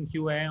पसंद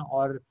क्यों है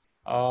और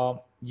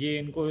ये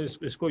इनको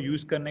इसको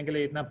यूज़ करने के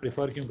लिए इतना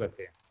प्रेफर क्यों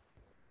करते हैं.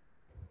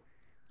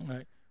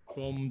 Right.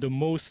 From the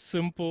most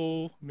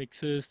simple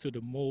mixes to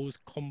the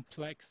most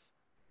complex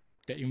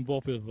that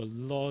involve with a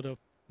lot of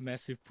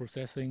massive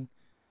processing,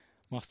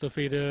 Master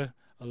Fader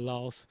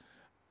allows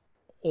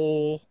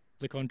all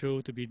the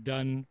control to be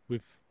done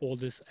with all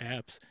these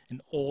apps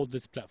and all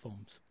these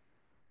platforms.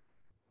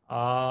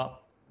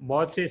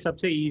 बहुत से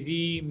सबसे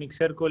easy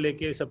mixer को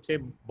लेके सबसे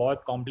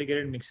बहुत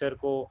complicated mixer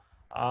को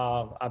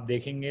आप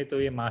देखेंगे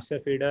तो ये मास्टर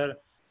फीडर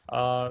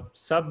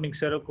सब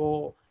मिक्सर को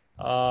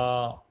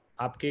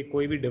आपके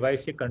कोई भी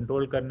डिवाइस से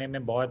कंट्रोल करने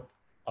में बहुत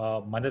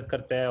मदद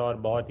करता है और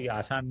बहुत ही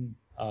आसान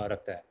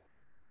रखता है.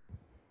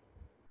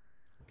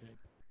 Okay.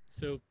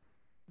 So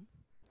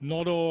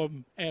not all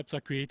apps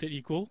are created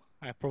equal.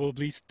 I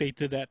probably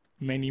stated that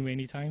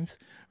many times,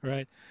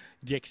 right?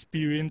 The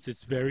experience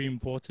is very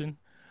important.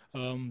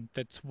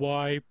 That's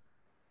why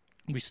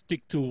we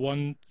stick to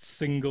one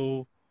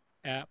single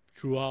app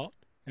throughout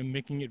and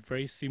making it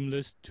very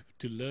seamless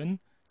to learn,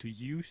 to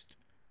use,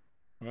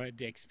 right?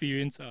 The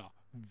experience are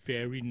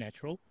very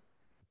natural.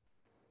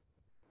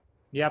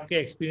 ये आपके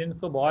experience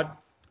को बहुत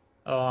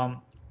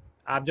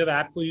आप जब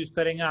app को use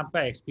करेंगे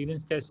आपका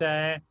experience कैसा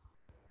है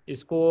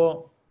इसको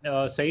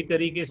सही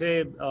तरीके से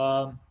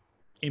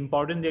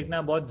इम्पोर्टेंट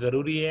देखना बहुत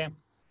ज़रूरी है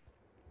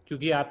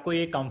क्योंकि आपको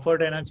ये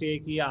कंफर्ट रहना चाहिए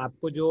कि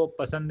आपको जो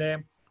पसंद है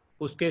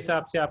उसके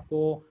हिसाब से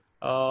आपको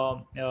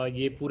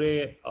ये पूरे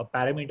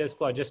पैरामीटर्स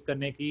को एडजस्ट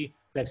करने की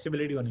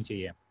फ्लेक्सिबिलिटी होनी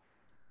चाहिए.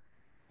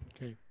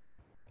 Okay.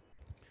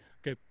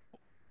 Okay.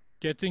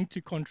 Getting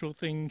to control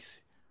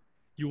things,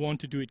 you want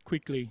to do it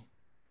quickly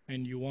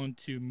and you want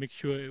to make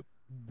sure it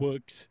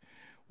works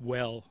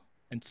well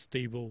and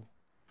stable.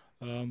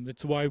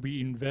 That's why we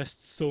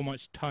invest so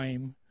much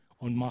time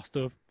on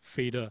Master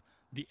Fader,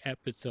 the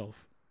app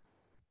itself.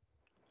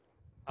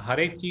 हर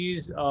एक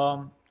चीज़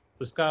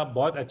उसका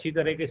बहुत अच्छी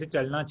तरीके से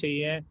चलना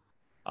चाहिए.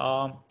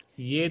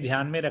 ये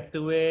ध्यान में रखते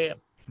हुए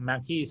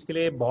मैकी इसके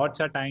लिए बहुत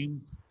सा टाइम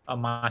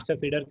मास्टर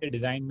फीडर के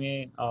डिज़ाइन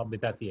में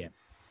बिताती है.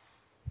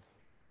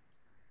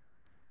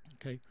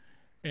 Okay.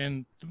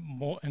 And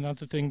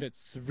another thing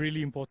that's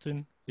really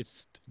important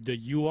is the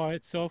UI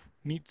itself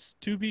needs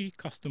to be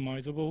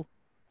customizable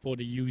for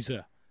the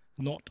user,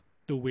 not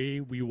the way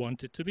we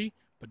want it to be,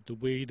 but the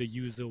way the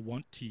user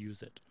want to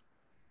use it.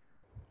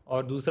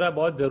 और दूसरा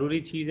बहुत ज़रूरी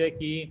चीज़ है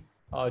कि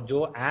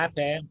जो app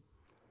है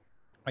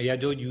या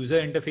जो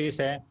यूज़र इंटरफेस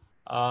है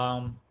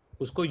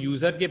उसको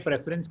यूज़र के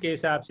प्रेफरेंस के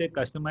हिसाब से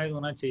कस्टमाइज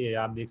होना चाहिए.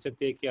 आप देख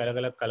सकते हैं कि अलग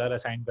अलग कलर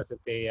असाइन कर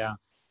सकते हैं या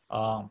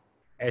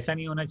ऐसा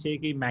नहीं होना चाहिए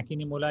कि मैकी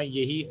ने बोला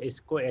यही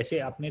इसको ऐसे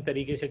अपने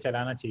तरीके से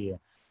चलाना चाहिए.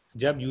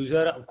 जब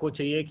यूज़र को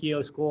चाहिए कि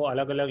उसको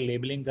अलग अलग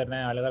लेबलिंग करना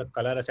है, अलग अलग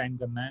कलर असाइन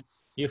करना है,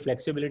 ये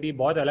फ्लेक्सिबिलिटी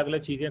बहुत अलग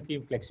अलग चीज़ें की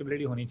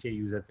फ्लेक्सिबिलिटी होनी चाहिए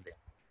यूज़र के लिए.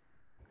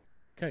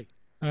 Okay.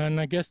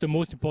 And I guess the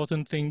most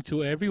important thing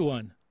to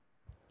everyone,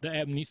 the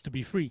app needs to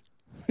be free.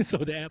 So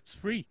the app's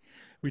free.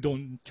 We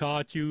don't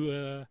charge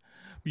you.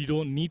 We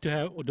don't need to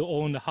have to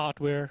own the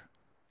hardware.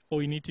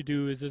 All you need to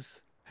do is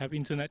just have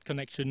internet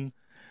connection,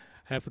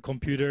 have a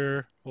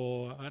computer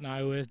or an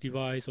iOS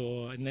device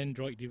or an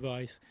Android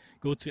device.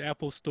 Go to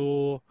Apple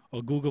Store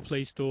or Google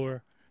Play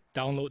Store,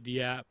 download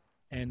the app,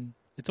 and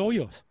it's all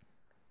yours.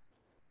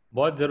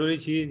 बहुत ज़रूरी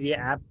चीज़ ये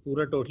app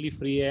पूरा totally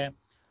free है.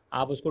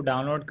 आप उसको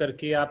download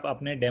करके आप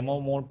अपने डेमो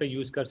मोड पे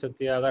यूज़ कर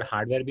सकते हैं. अगर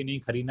हार्डवेयर भी नहीं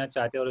खरीदना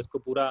चाहते और इसको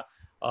पूरा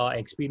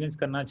एक्सपीरियंस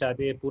करना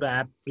चाहते हैं, पूरा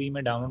ऐप फ्री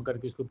में डाउनलोड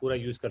करके इसको पूरा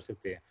यूज़ कर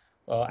सकते हैं.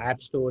 ऐप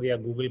स्टोर या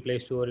गूगल प्ले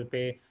स्टोर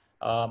पे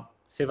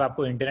सिर्फ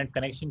आपको इंटरनेट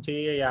कनेक्शन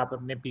चाहिए या आप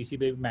अपने पीसी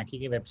पे मैकी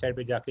की वेबसाइट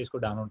पे जाके इसको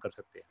डाउनलोड कर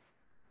सकते हैं.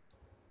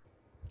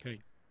 Okay.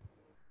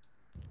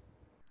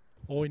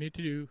 All you need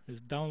to do is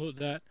download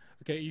that.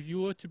 Okay, if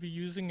you were to be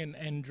using an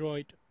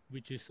Android,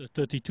 which is a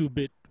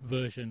 32-bit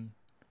version,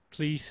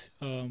 please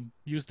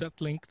use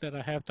that link that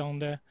I have down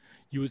there.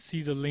 You would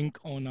see the link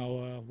on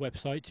our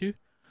website too.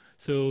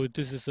 So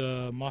this is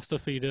a Master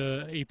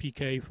Fader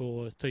APK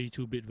for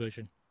 32-bit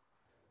version.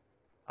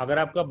 अगर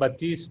आपका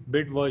 32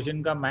 bit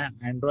version का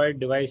Android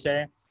device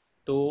है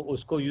तो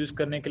उसको use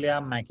करने के लिए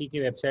आप मैकी की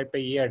वेबसाइट पे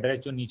ये एड्रेस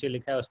जो नीचे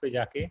लिखा है उस पर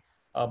जाके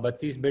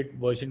 32 बिट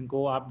वर्जन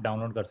को आप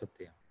डाउनलोड कर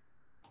सकते हैं.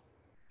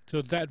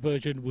 So that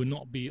version will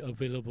not be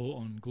available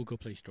on Google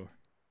Play Store.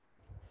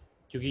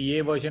 क्योंकि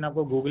ये वर्जन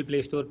आपको गूगल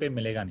प्ले स्टोर पे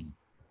मिलेगा नहीं.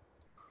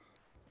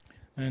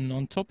 And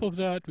on top of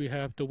that, we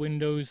have the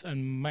Windows and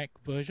Mac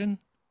version.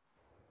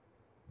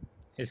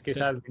 इसके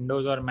साथ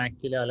विंडोज़ और मैक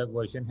के लिए अलग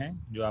वर्जन है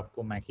जो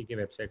आपको मैकी की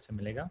वेबसाइट से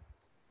मिलेगा.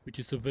 Which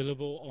is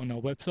available on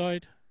our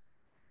website.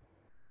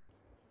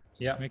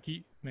 Yeah.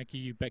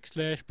 Mackie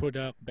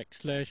 /product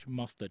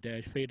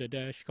 /master-fader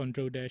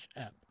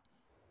 -control-app.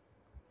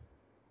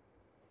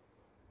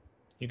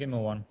 You can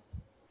move on.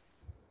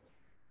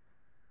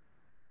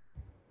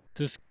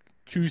 Just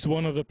choose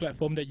one of the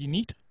platform that you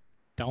need,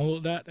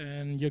 download that,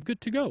 and you're good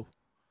to go.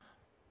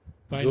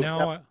 By now,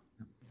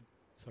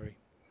 sorry.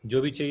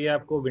 जो भी चाहिए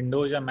आपको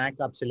Windows या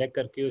Mac आप select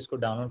करके उसको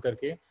download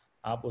करके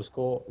आप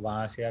उसको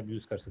वहाँ से आप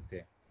यूज़ कर सकते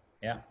हैं.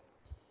 Yeah.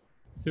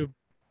 So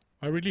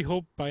I really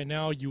hope by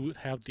now you would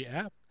have the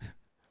app,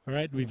 all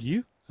right, with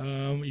you.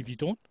 If you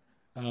don't,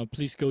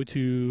 please go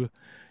to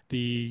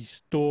the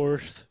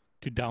stores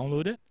to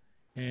download it,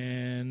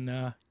 and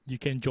you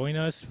can join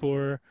us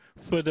for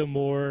further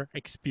more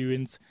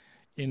experience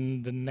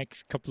in the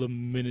next couple of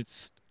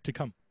minutes to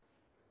come.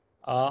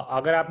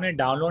 अगर आपने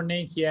download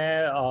नहीं किया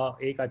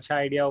है एक अच्छा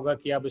idea होगा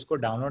कि आप इसको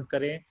डाउनलोड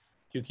करें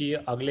क्योंकि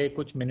अगले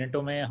कुछ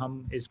मिनटों में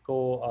हम इसको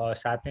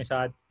साथ में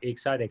साथ एक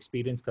साथ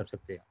एक्सपीरियंस कर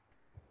सकते हैं.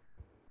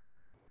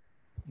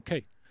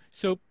 Okay,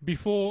 so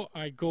before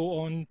I go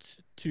on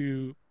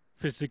to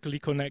physically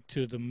connect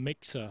to the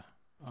mixer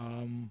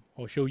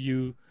or show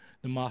you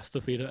the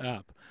Master Fader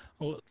app.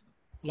 I would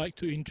like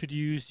to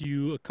introduce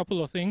you a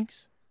couple of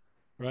things,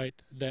 right,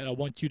 that I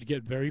want you to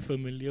get very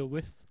familiar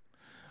with.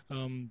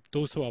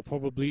 These are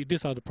probably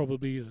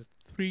the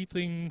three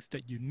things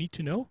that you need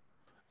to know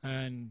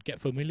and get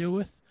familiar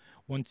with.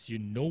 Once you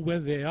know where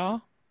they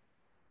are,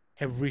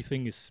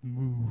 everything is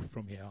smooth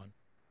from here on.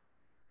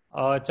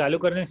 चालू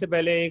करने से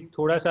पहले एक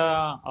थोड़ा सा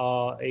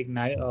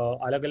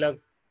अलग अलग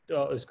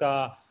उसका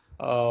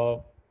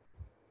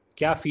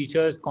क्या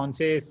फीचर्स कौन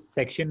से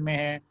सेक्शन में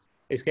है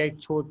इसका एक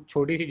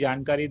छोटी सी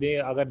जानकारी दे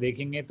अगर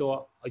देखेंगे तो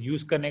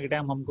यूज़ करने के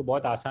टाइम हमको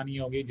बहुत आसानी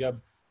होगी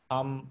जब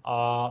हम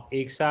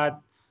एक साथ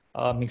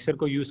मिक्सर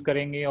को यूज़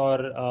करेंगे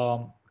और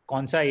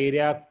कौन सा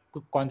एरिया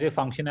कौन से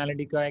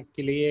फंक्शनैलिटी का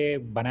के लिए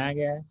बनाया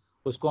गया है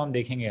उसको हम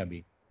देखेंगे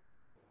अभी.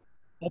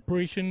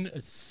 Operation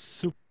is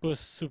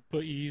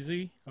super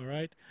easy. All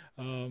right,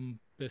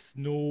 there's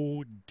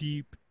no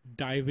deep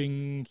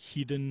diving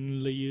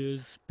hidden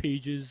layers,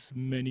 pages,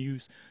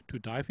 menus to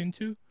dive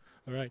into.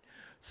 All right,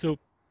 so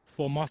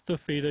for Master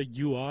Fader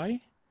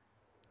UI,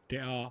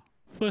 there are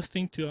first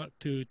thing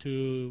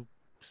to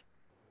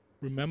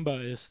remember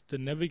is the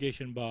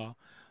navigation bar.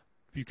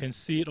 You can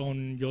see it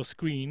on your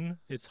screen.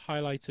 It's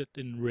highlighted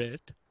in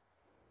red.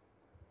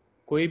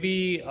 कोई भी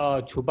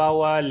छुपा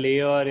हुआ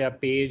layer या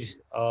page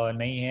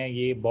नहीं है,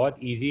 ये बहुत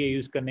easy है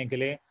यूज़ करने के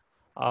लिए.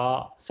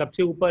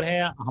 सबसे ऊपर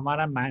है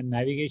हमारा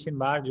नेविगेशन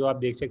बार जो आप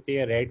देख सकते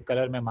हैं रेड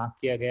कलर में मार्क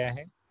किया गया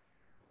है.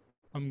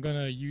 I'm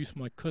gonna use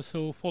my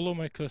cursor, follow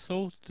my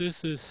cursor.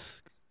 This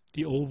is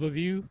the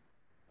overview.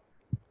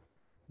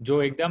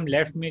 जो एकदम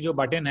लेफ्ट में जो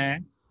बटन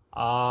है,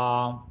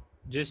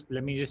 just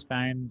let me just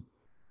try and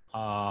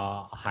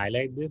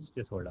highlight this,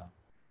 just hold on.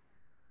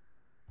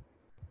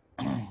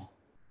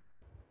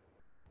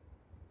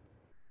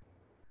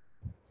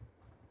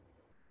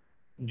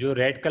 जो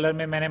रेड कलर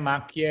में मैंने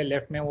मार्क किया है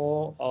लेफ्ट में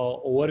वो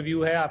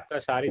ओवरव्यू है, आपका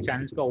सारे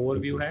चैनल्स का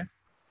ओवरव्यू है.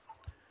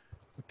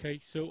 Okay,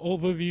 so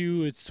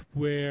overview is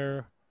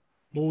where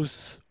you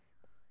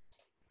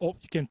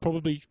can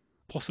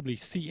possibly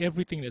see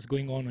everything that's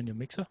going on your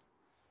mixer.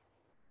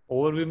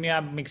 Overview में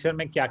आप मिक्सर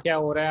में क्या क्या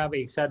हो रहा है आप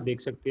एक साथ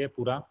देख सकते हैं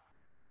पूरा.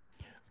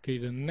 Okay,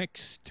 the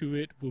next to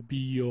it will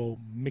be your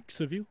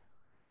mixer view.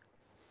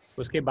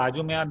 उसके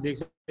बाजू में आप देख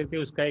सकते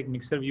हैं उसका एक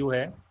मिक्सर व्यू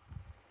है,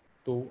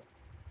 तो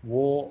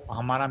वो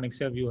हमारा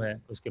मिक्सर व्यू है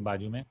उसके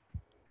बाजू में.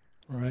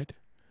 Alright.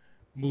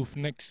 Move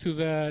next to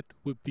that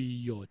would be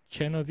your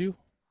channel view.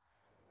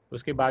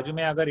 उसके बाजू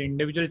में अगर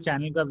इंडिविजुअल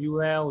चैनल का व्यू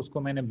है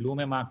उसको मैंने ब्लू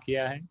में मार्क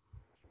किया है.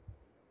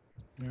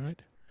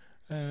 Alright.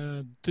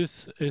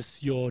 This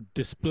is your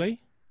display.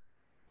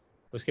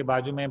 उसके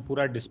बाजू में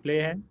पूरा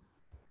डिस्प्ले है.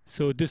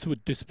 So this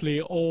would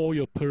display all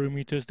your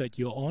parameters that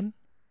you're on.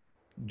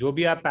 जो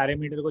भी आप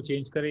पैरामीटर को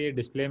चेंज करें ये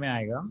डिस्प्ले में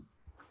आएगा.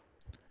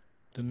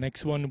 The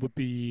next one would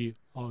be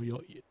your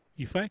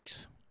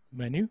effects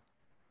menu.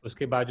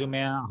 उसके बाजू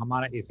में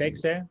हमारा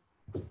इफेक्ट्स है.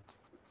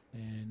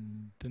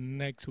 And the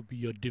next would be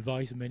your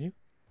device menu.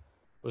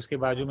 उसके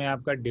बाजू में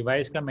आपका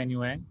डिवाइस का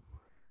मेन्यू है.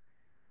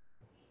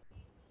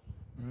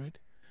 Alright.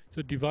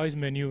 So device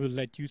menu will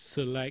let you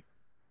select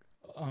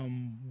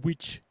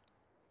which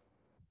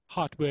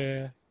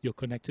hardware you're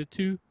connected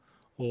to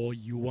or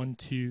you want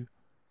to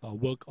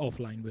work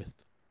offline with.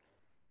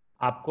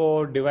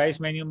 आपको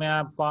device menu में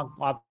आप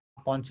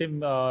कौन से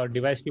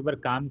डिवाइस के ऊपर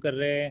काम कर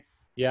रहे हैं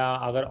या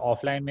अगर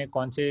ऑफलाइन में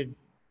कौन से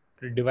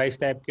डिवाइस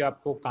टाइप के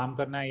आपको काम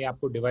करना है या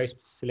आपको डिवाइस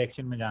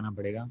सिलेक्शन में जाना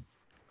पड़ेगा.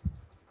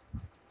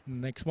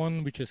 Next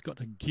one, which has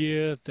got a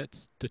gear,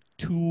 that's the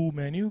tool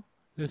menu.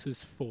 This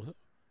is for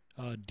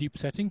deep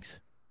settings.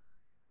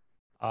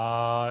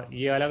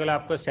 ये अलग अलग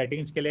आपका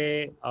सेटिंग्स के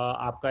लिए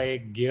आपका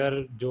एक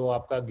गियर जो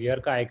आपका गियर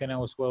का आइकन है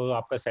उसको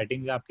आपका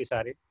सेटिंग्स आपके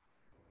सारे.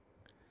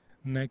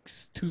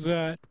 Next to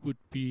that would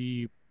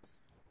be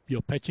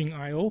your patching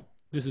I/O.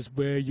 This is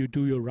where you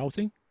do your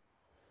routing.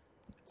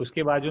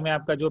 उसके बाजू में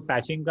आपका जो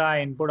पैचिंग का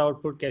इनपुट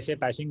आउटपुट कैसे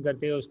पैचिंग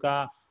करते हैं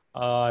उसका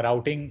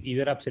राउटिंग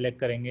इधर आप सिलेक्ट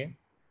करेंगे.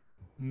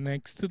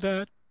 Next to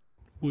that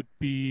would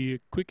be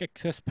quick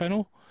access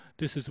panel.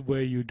 This is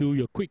where you do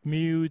your quick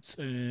mutes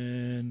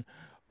and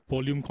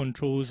volume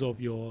controls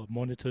of your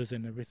monitors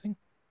and everything.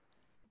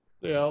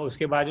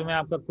 उसके बाजू में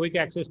आपका क्विक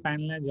एक्सेस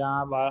पैनल है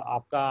जहां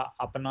आपका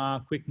अपना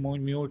क्विक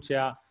म्यूट्स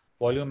या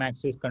वॉल्यूम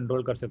एक्सेस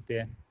कंट्रोल कर सकते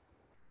हैं.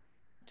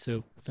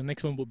 So the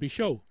next one would be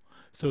show.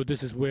 So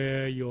this is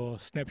where your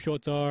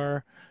snapshots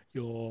are,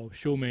 your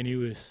show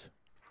menu is.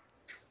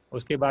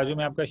 उसके बाजू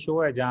में आपका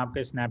शो है जहाँ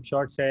पे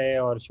स्नैपशॉट्स है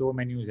और शो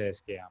मेन्यूज है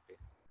इसके यहाँ पे.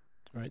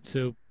 Right.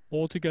 So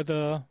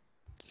altogether,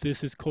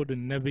 this is called the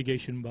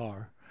navigation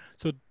bar.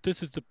 So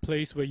this is the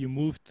place where you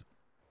move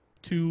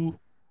to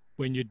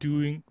when you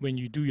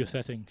do your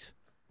settings.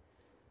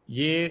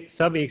 ये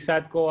सब एक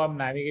साथ को आप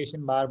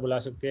नेविगेशन बार बुला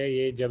सकते हैं.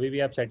 ये जब भी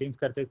आप सेटिंग्स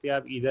कर सकते हैं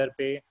आप इधर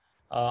पे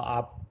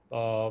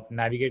आप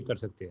नेविगेट कर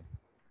सकते हैं.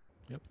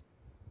 Yep.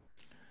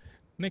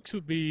 Next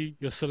would be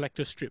your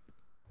selector strip.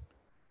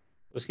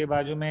 उसके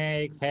बाजू में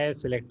एक है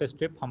सिलेक्टर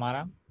स्ट्रिप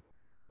हमारा.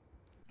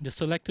 The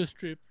selector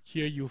strip,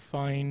 here you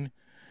find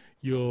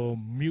your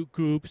mute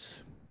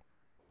groups.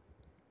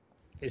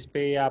 इस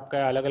पे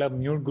आपका अलग अलग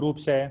म्यूट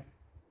ग्रुप्स है.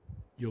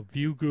 your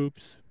view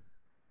groups,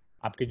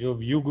 आपके जो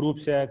व्यू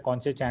ग्रुप्स है, कौन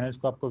से चैनल्स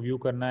को आपको व्यू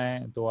करना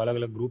है, तो अलग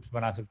अलग ग्रुप्स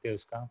बना सकते हैं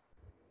उसका.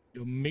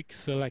 your mix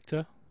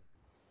selector,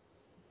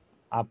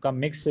 आपका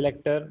mix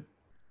selector,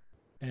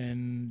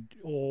 and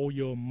all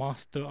your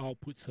master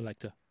output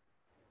selector.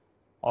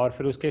 और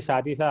फिर उसके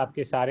साथ ही साथ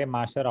आपके सारे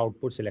master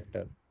output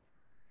selector.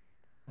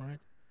 All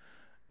right.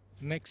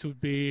 Next would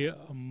be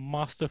a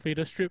master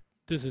fader strip.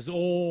 This is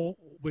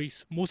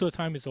always, most of the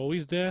time it's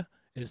always there.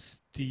 It's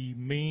the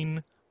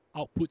main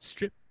output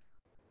strip.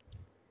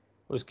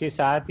 उसके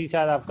साथ ही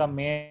साथ आपका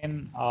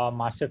मेन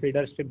मास्टर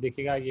फीडर स्ट्रिप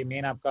दिखेगा. ये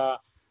main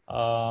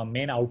आपका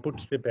main output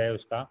strip है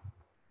उसका.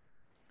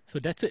 So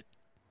that's it.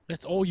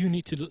 That's all you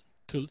need to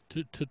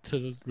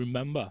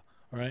remember.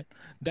 All right.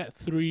 That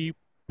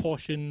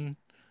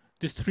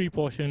this three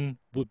portion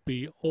would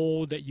be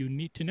all that you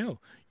need to know.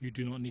 You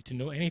do not need to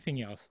know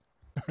anything else.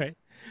 All right.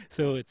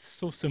 So it's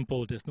so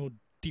simple. There's no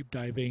deep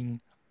diving,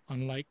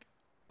 unlike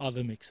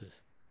other mixers.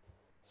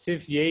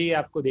 सिर्फ यही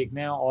आपको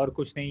देखना है और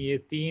कुछ नहीं. ये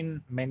 3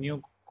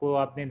 menu को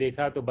आपने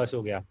देखा तो बस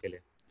हो गया आपके लिए.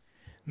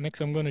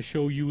 Next, I'm going to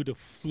show you the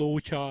flow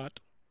chart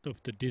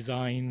of the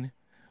design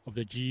of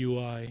the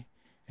GUI,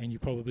 and you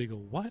probably go,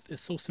 "What?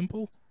 It's so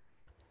simple."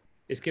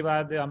 इसके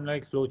बाद हम लोग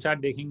एक फ्लो चार्ट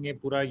देखेंगे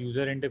पूरा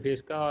यूजर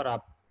इंटरफेस का, और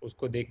आप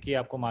उसको देख के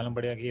आपको मालूम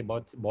पड़ेगा कि ये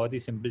बहुत बहुत ही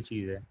सिंपल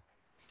चीज़ है.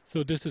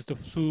 So this is the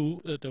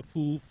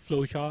full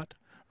flow chart,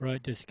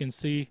 right? As you can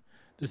see,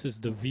 this is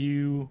the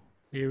view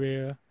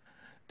area.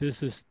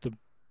 This is the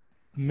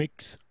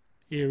mix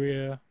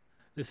area.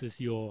 This is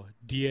your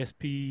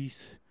DSPs.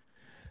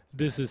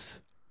 This is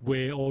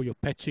where all your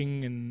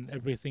patching and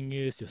everything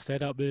is, your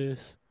setup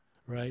is,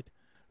 right?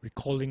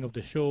 Recalling of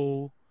the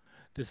show.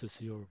 This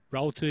is your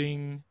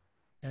routing,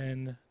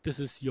 and this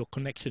is your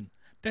connection.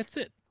 That's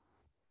it.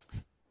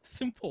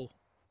 Simple.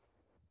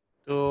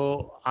 तो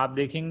आप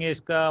देखेंगे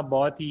इसका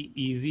बहुत ही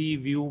easy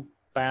view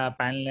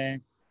panel है.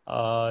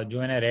 जो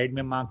मैंने red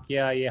में mark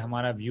किया ये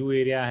हमारा व्यू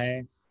एरिया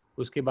है.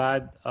 उसके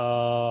बाद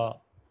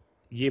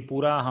ये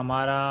पूरा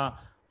हमारा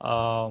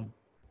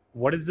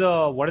what is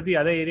the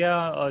other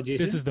area,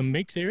 Jason? This is the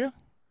mix area.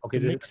 Okay,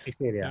 the this mix. is the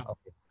mix area. Yeah.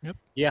 Okay. Yep.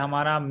 ये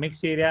हमारा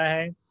मिक्स एरिया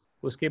है.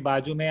 उसके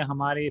बाजू में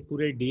हमारे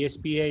पूरे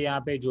डीएसपी है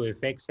यहाँ पे, जो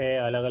इफेक्ट्स है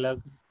अलग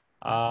अलग.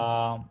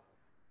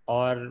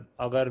 और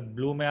अगर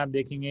ब्लू में आप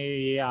देखेंगे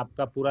ये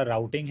आपका पूरा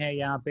राउटिंग है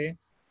यहाँ पे.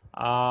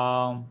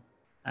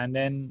 And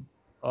then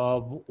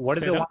what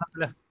is the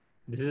one,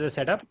 this is a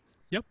setup.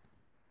 Yep.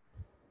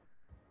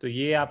 तो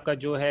ये आपका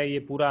जो है ये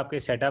पूरा आपके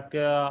सेटअप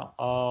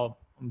का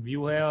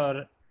व्यू है.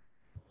 और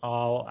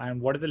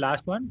and what is the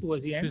last one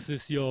towards the end. This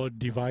is your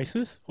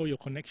devices or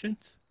your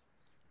connections.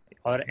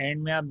 और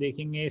एंड में आप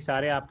देखेंगे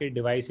सारे आपके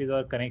डिवाइसेस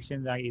और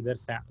कनेक्शंस इधर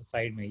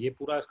साइड में. ये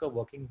पूरा इसका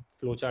वर्किंग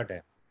फ्लो चार्ट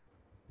है.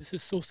 This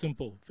is so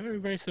simple, very,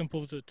 very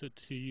simple to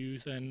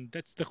use, and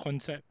that's the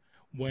concept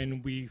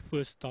when we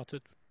first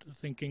started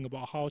thinking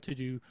about how to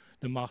do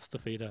the master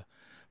fader.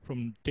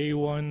 From day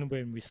one,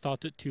 when we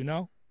started to now,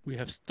 we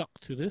have stuck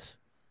to this,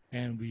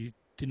 and we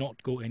did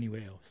not go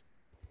anywhere else.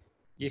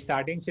 ये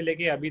starting से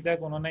लेके अभी तक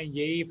उन्होंने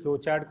यही flow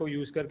chart को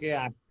use करके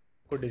app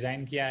को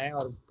डिज़ाइन किया है,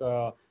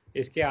 और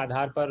इसके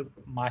आधार पर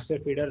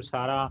मास्टर फीडर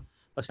सारा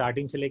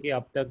स्टार्टिंग से लेके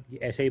अब तक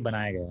ऐसे ही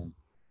बनाया गया है.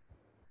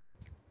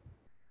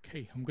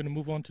 Okay, I'm going to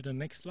move on to the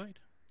next slide.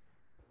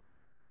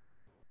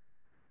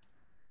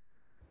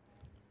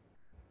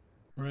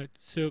 All right,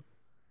 so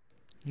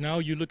now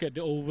you look at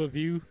the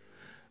overview.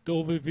 The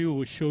overview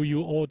will show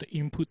you all the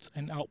inputs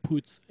and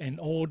outputs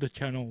and all the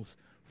channels.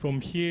 From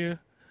here,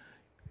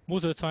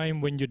 most of the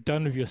time when you're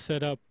done with your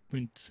setup,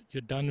 when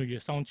you're done with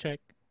your sound check,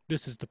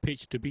 this is the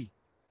page to be.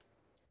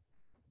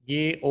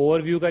 ये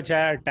overview का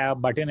tab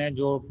button है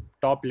जो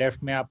top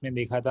left में आपने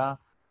देखा था.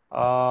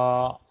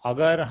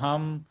 अगर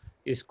हम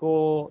इसको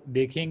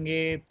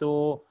देखेंगे तो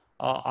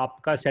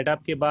आपका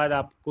सेटअप के बाद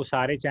आपको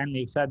सारे चैनल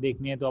एक साथ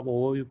देखने हैं, तो आप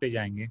ओवरव्यू पे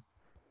जाएंगे.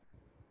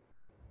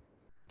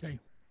 Okay,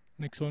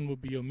 next one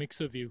would be your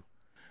mixer view.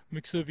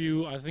 Mixer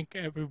view, I think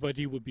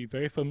everybody would be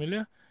very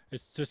familiar.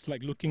 It's just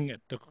like looking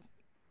at the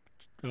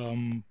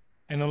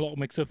analog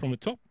mixer from the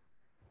top.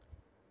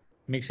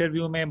 Mixer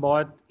view में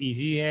बहुत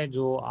easy है,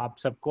 जो आप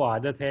सबको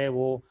आदत है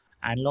वो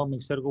analogue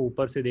mixer को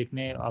ऊपर से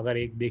देखने. अगर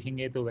एक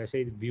देखेंगे तो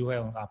वैसे व्यू है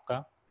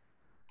आपका.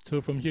 So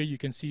from here you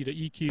can see the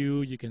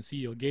EQ, you can see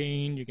your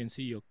gain, you can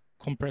see your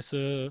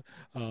compressor,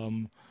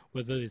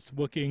 whether it's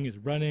working, it's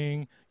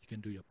running. You can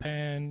do your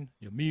pan,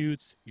 your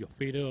mutes, your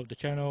fader of the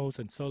channels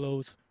and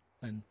solos,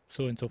 and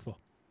so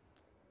forth.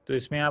 तो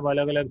इसमें आप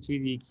अलग अलग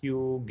चीज़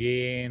EQ,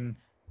 gain,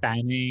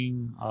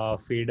 panning,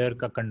 fader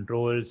का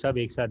control सब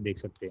एक साथ देख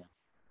सकते हैं.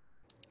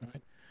 All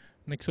right.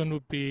 Next one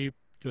would be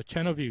your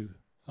channel view.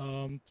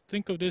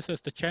 Think of this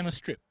as the channel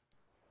strip.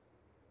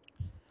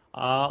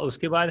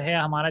 उसके बाद है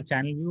हमारा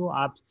चैनल व्यू.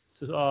 आप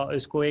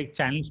इसको एक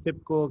चैनल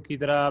स्ट्रिप को की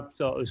तरह आप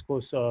इसको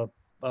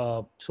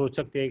सोच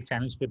सकते हैं. एक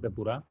चैनल स्ट्रिप है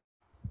पूरा.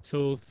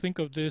 So think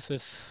of this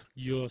as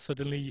you're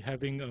suddenly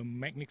having a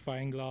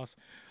magnifying glass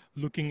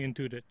looking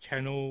into the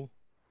channel,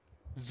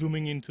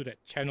 zooming into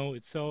that channel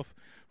itself.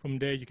 From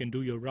there you can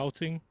do your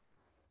routing,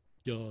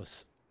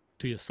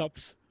 to your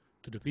subs,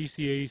 to the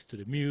VCAs, to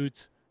the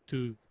mutes, to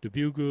the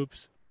view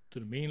groups, to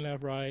the main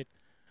left, right.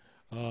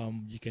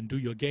 You can do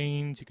your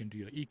gains, you can do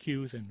your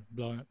EQs and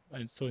blah,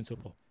 and so on and so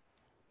forth.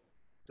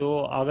 तो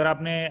अगर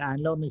आपने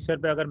analogue mixer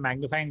पे अगर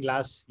magnifying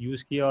glass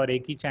use किया और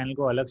एक ही channel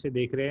को अलग से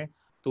देख रहे हैं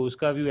तो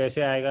उसका व्यू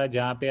ऐसे आएगा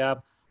जहाँ पे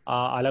आप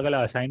अलग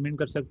अलग असाइनमेंट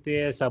कर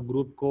सकते हैं, सब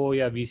ग्रुप को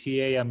या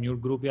वीसीए या म्यूट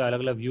ग्रुप या अलग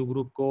अलग व्यू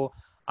ग्रुप को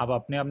आप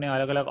अपने अपने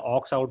अलग अलग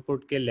ऑक्स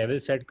आउटपुट के लेवल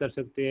सेट कर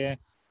सकते हैं।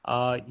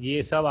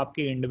 ये सब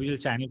आपके इंडिविजुअल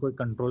चैनल को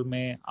कंट्रोल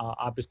में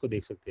आप इसको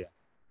देख सकते हैं।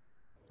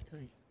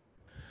 Okay.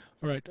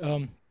 All right.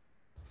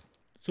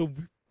 So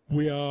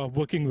we are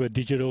working with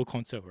digital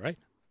concept, right?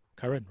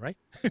 Current, right?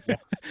 Yeah.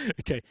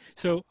 Okay.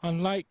 So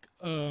unlike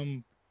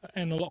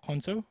analog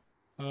console,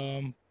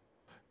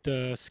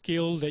 the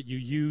scale that you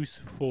use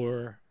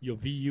for your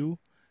VU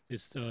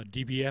is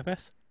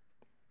dBFS.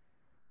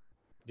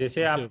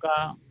 जैसे So- आपका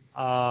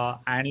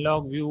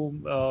analogue view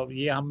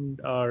ये हम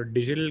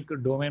digital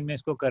domain में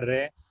इसको कर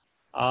रहे हैं।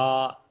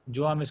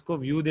 जो हम इसको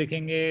व्यू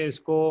देखेंगे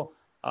इसको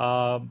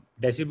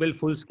डेसिबल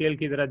फुल स्केल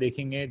की तरह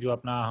देखेंगे जो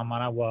अपना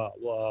हमारा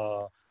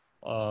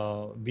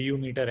व्यू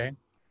मीटर है।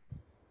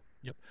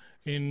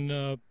 In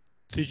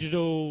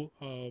digital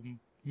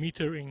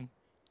metering,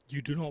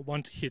 you do not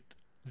want to hit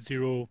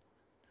 0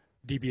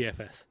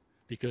 dBFS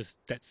because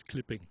that's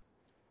clipping,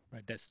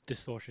 right? That's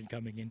distortion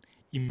coming in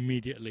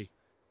immediately.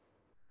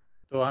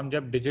 तो हम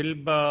जब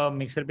डिजिटल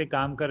मिक्सर पे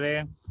काम कर रहे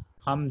हैं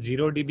हम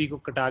 0 dB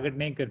को टारगेट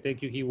नहीं करते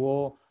क्योंकि वो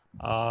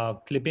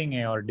क्लिपिंग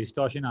है और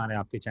डिस्टॉर्शन आ रहा है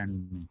आपके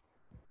चैनल में।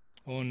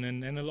 On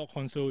an analog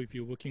console, if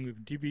you're working with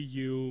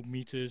dBu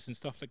meters and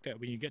stuff like that,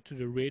 when you get to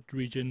the red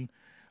region,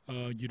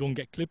 you don't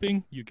get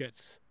clipping, you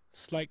get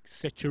slight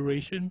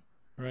saturation,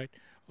 right?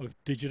 Of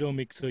digital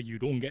mixer, you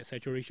don't get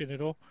saturation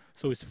at all.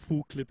 So it's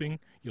full clipping,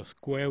 you're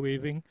square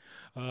waving.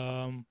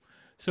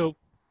 So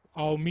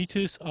our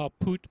meters are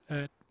put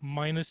at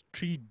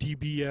 -3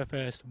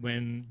 dBFS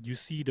when you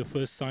see the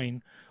first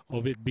sign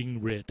of it being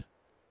red.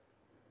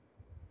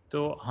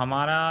 तो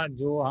हमारा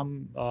जो हम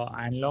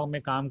analogue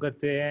में काम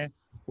करते हैं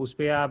उस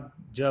पे आप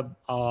जब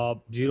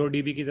 0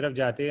 dB की तरफ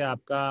जाते हैं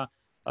आपका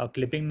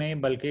क्लिपिंग नहीं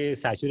बल्कि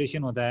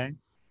सैचुरेशन होता है।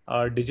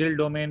 डिजिटल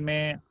डोमेन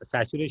में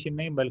सैचुरेशन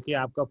नहीं बल्कि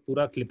आपका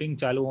पूरा क्लिपिंग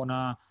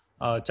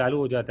चालू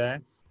हो जाता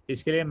है।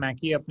 इसके लिए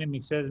मैकी अपने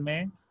मिक्सर्स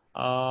में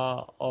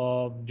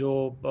जो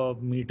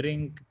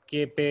मीटरिंग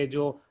के पे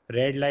जो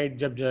रेड लाइट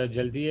जब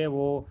जलती है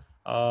वो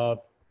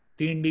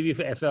 3 dB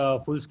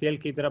फुल स्केल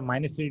की तरफ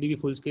 -3 dB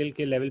फुल स्केल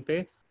के लेवल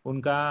पे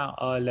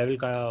उनका लेवल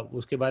का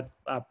उसके बाद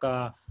आपका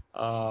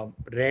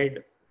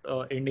रेड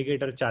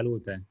इंडिकेटर चालू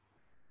होता है।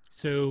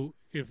 So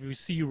if you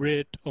see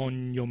red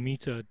on your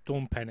meter,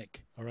 don't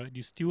panic, all right?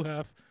 You still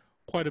have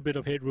quite a bit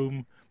of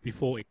headroom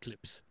before it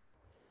clips.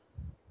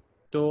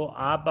 तो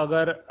आप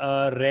अगर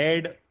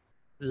रेड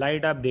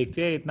लाइट आप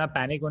देखते हैं इतना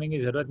पैनिक होने की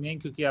ज़रूरत नहीं है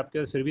क्योंकि आपके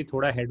पास फिर भी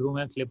थोड़ा हेडरूम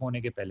है क्लिप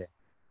होने के पहले।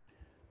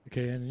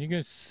 Okay, and you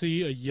can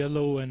see a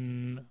yellow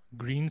and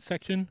green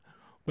section.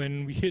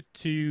 When we hit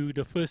to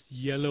the first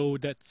yellow,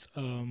 that's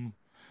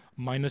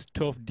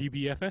 -12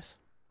 dBFS.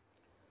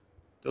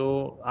 तो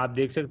आप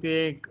देख सकते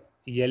हैं एक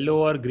येलो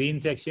और ग्रीन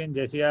सेक्शन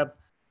जैसे आप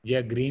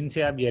या ग्रीन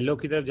से आप येलो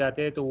की तरफ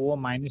जाते हैं तो वो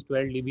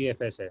 -12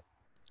 dBFS है।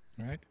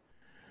 Right.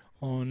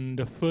 On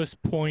the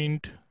first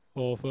point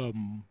of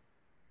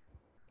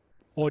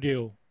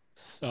audio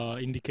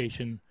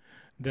indication,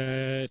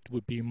 that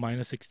would be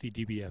 -60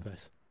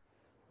 dBFS.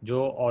 जो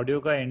ऑडियो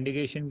का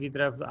इंडिकेशन की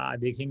तरफ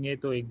देखेंगे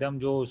तो एकदम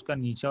जो उसका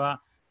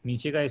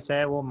नीचे का हिस्सा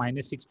है वो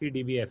 -60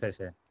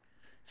 dBFS है।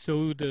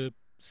 So the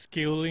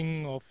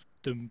scaling of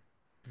the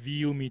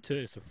VU meter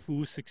is a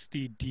full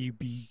 60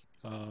 dB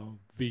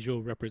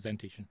visual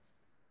representation.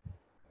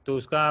 तो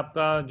उसका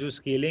आपका जो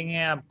स्केलिंग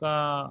है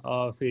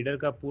आपका फेडर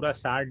का पूरा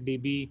 60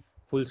 dB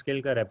फुल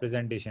स्केल का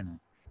रिप्रेजेंटेशन है।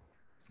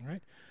 All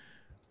right.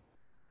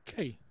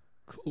 Okay,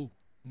 cool.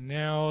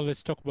 Now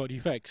let's talk about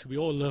effects. We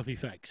all love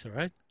effects, all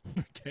right?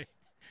 Okay.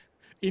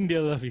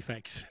 India love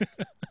effects.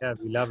 Yeah,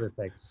 we love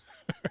effects.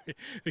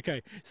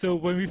 Okay, so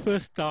when we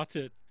first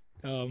started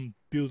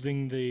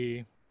building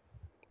the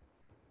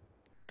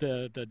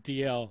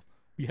DL,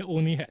 we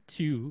only had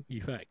 2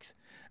 effects,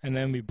 and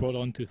then we brought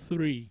on to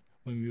 3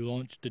 when we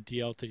launched the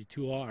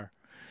DL32R.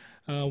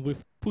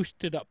 We've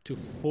pushed it up to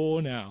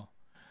 4 now.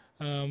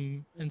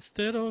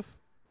 Instead of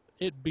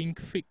it being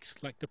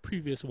fixed like the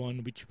previous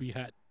one, which we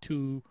had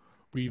 2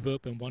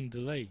 reverb and 1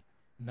 delay,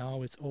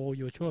 now it's all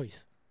your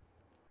choice.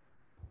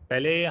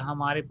 पहले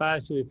हमारे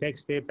पास जो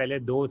effects थे पहले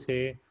 2 थे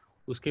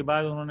उसके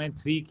बाद उन्होंने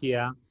 3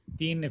 किया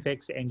 3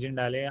 इफेक्ट्स इंजन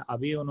डाले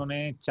अभी उन्होंने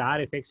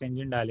 4 इफेक्ट्स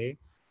इंजन डाले।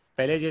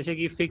 पहले जैसे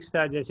कि फिक्स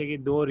था जैसे कि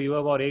 2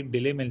 रिवर्ब और 1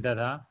 डिले मिलता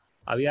था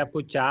अभी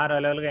आपको 4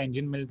 अलग अलग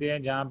इंजन मिलते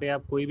हैं जहाँ पे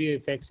आप कोई भी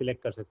इफेक्ट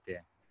सिलेक्ट कर सकते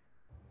हैं।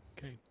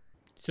 Okay,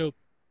 so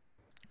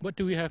what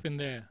do we have in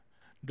there?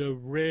 The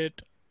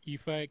red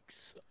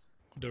effects,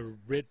 the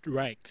red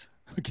racks,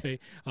 okay,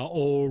 are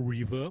all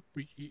reverb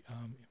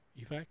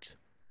effects.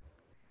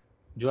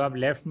 जो आप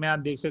लेफ्ट में आप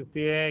देख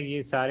सकते हैं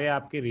ये सारे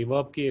आपके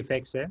रिवर्ब के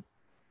इफेक्ट्स है।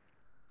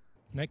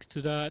 Next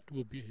to that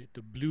will be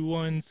the blue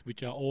ones,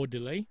 which are all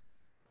delay.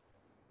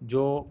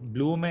 जो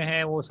ब्लू में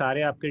है वो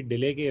सारे आपके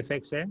डिले के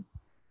इफेक्ट्स है।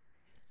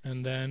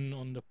 And then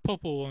on the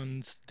purple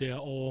ones, they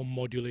are all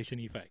modulation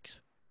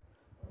effects.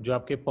 जो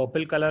आपके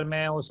पर्पल कलर में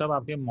है वो सब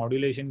आपके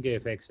मॉड्यूलेशन के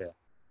इफेक्ट्स है.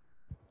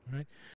 Right.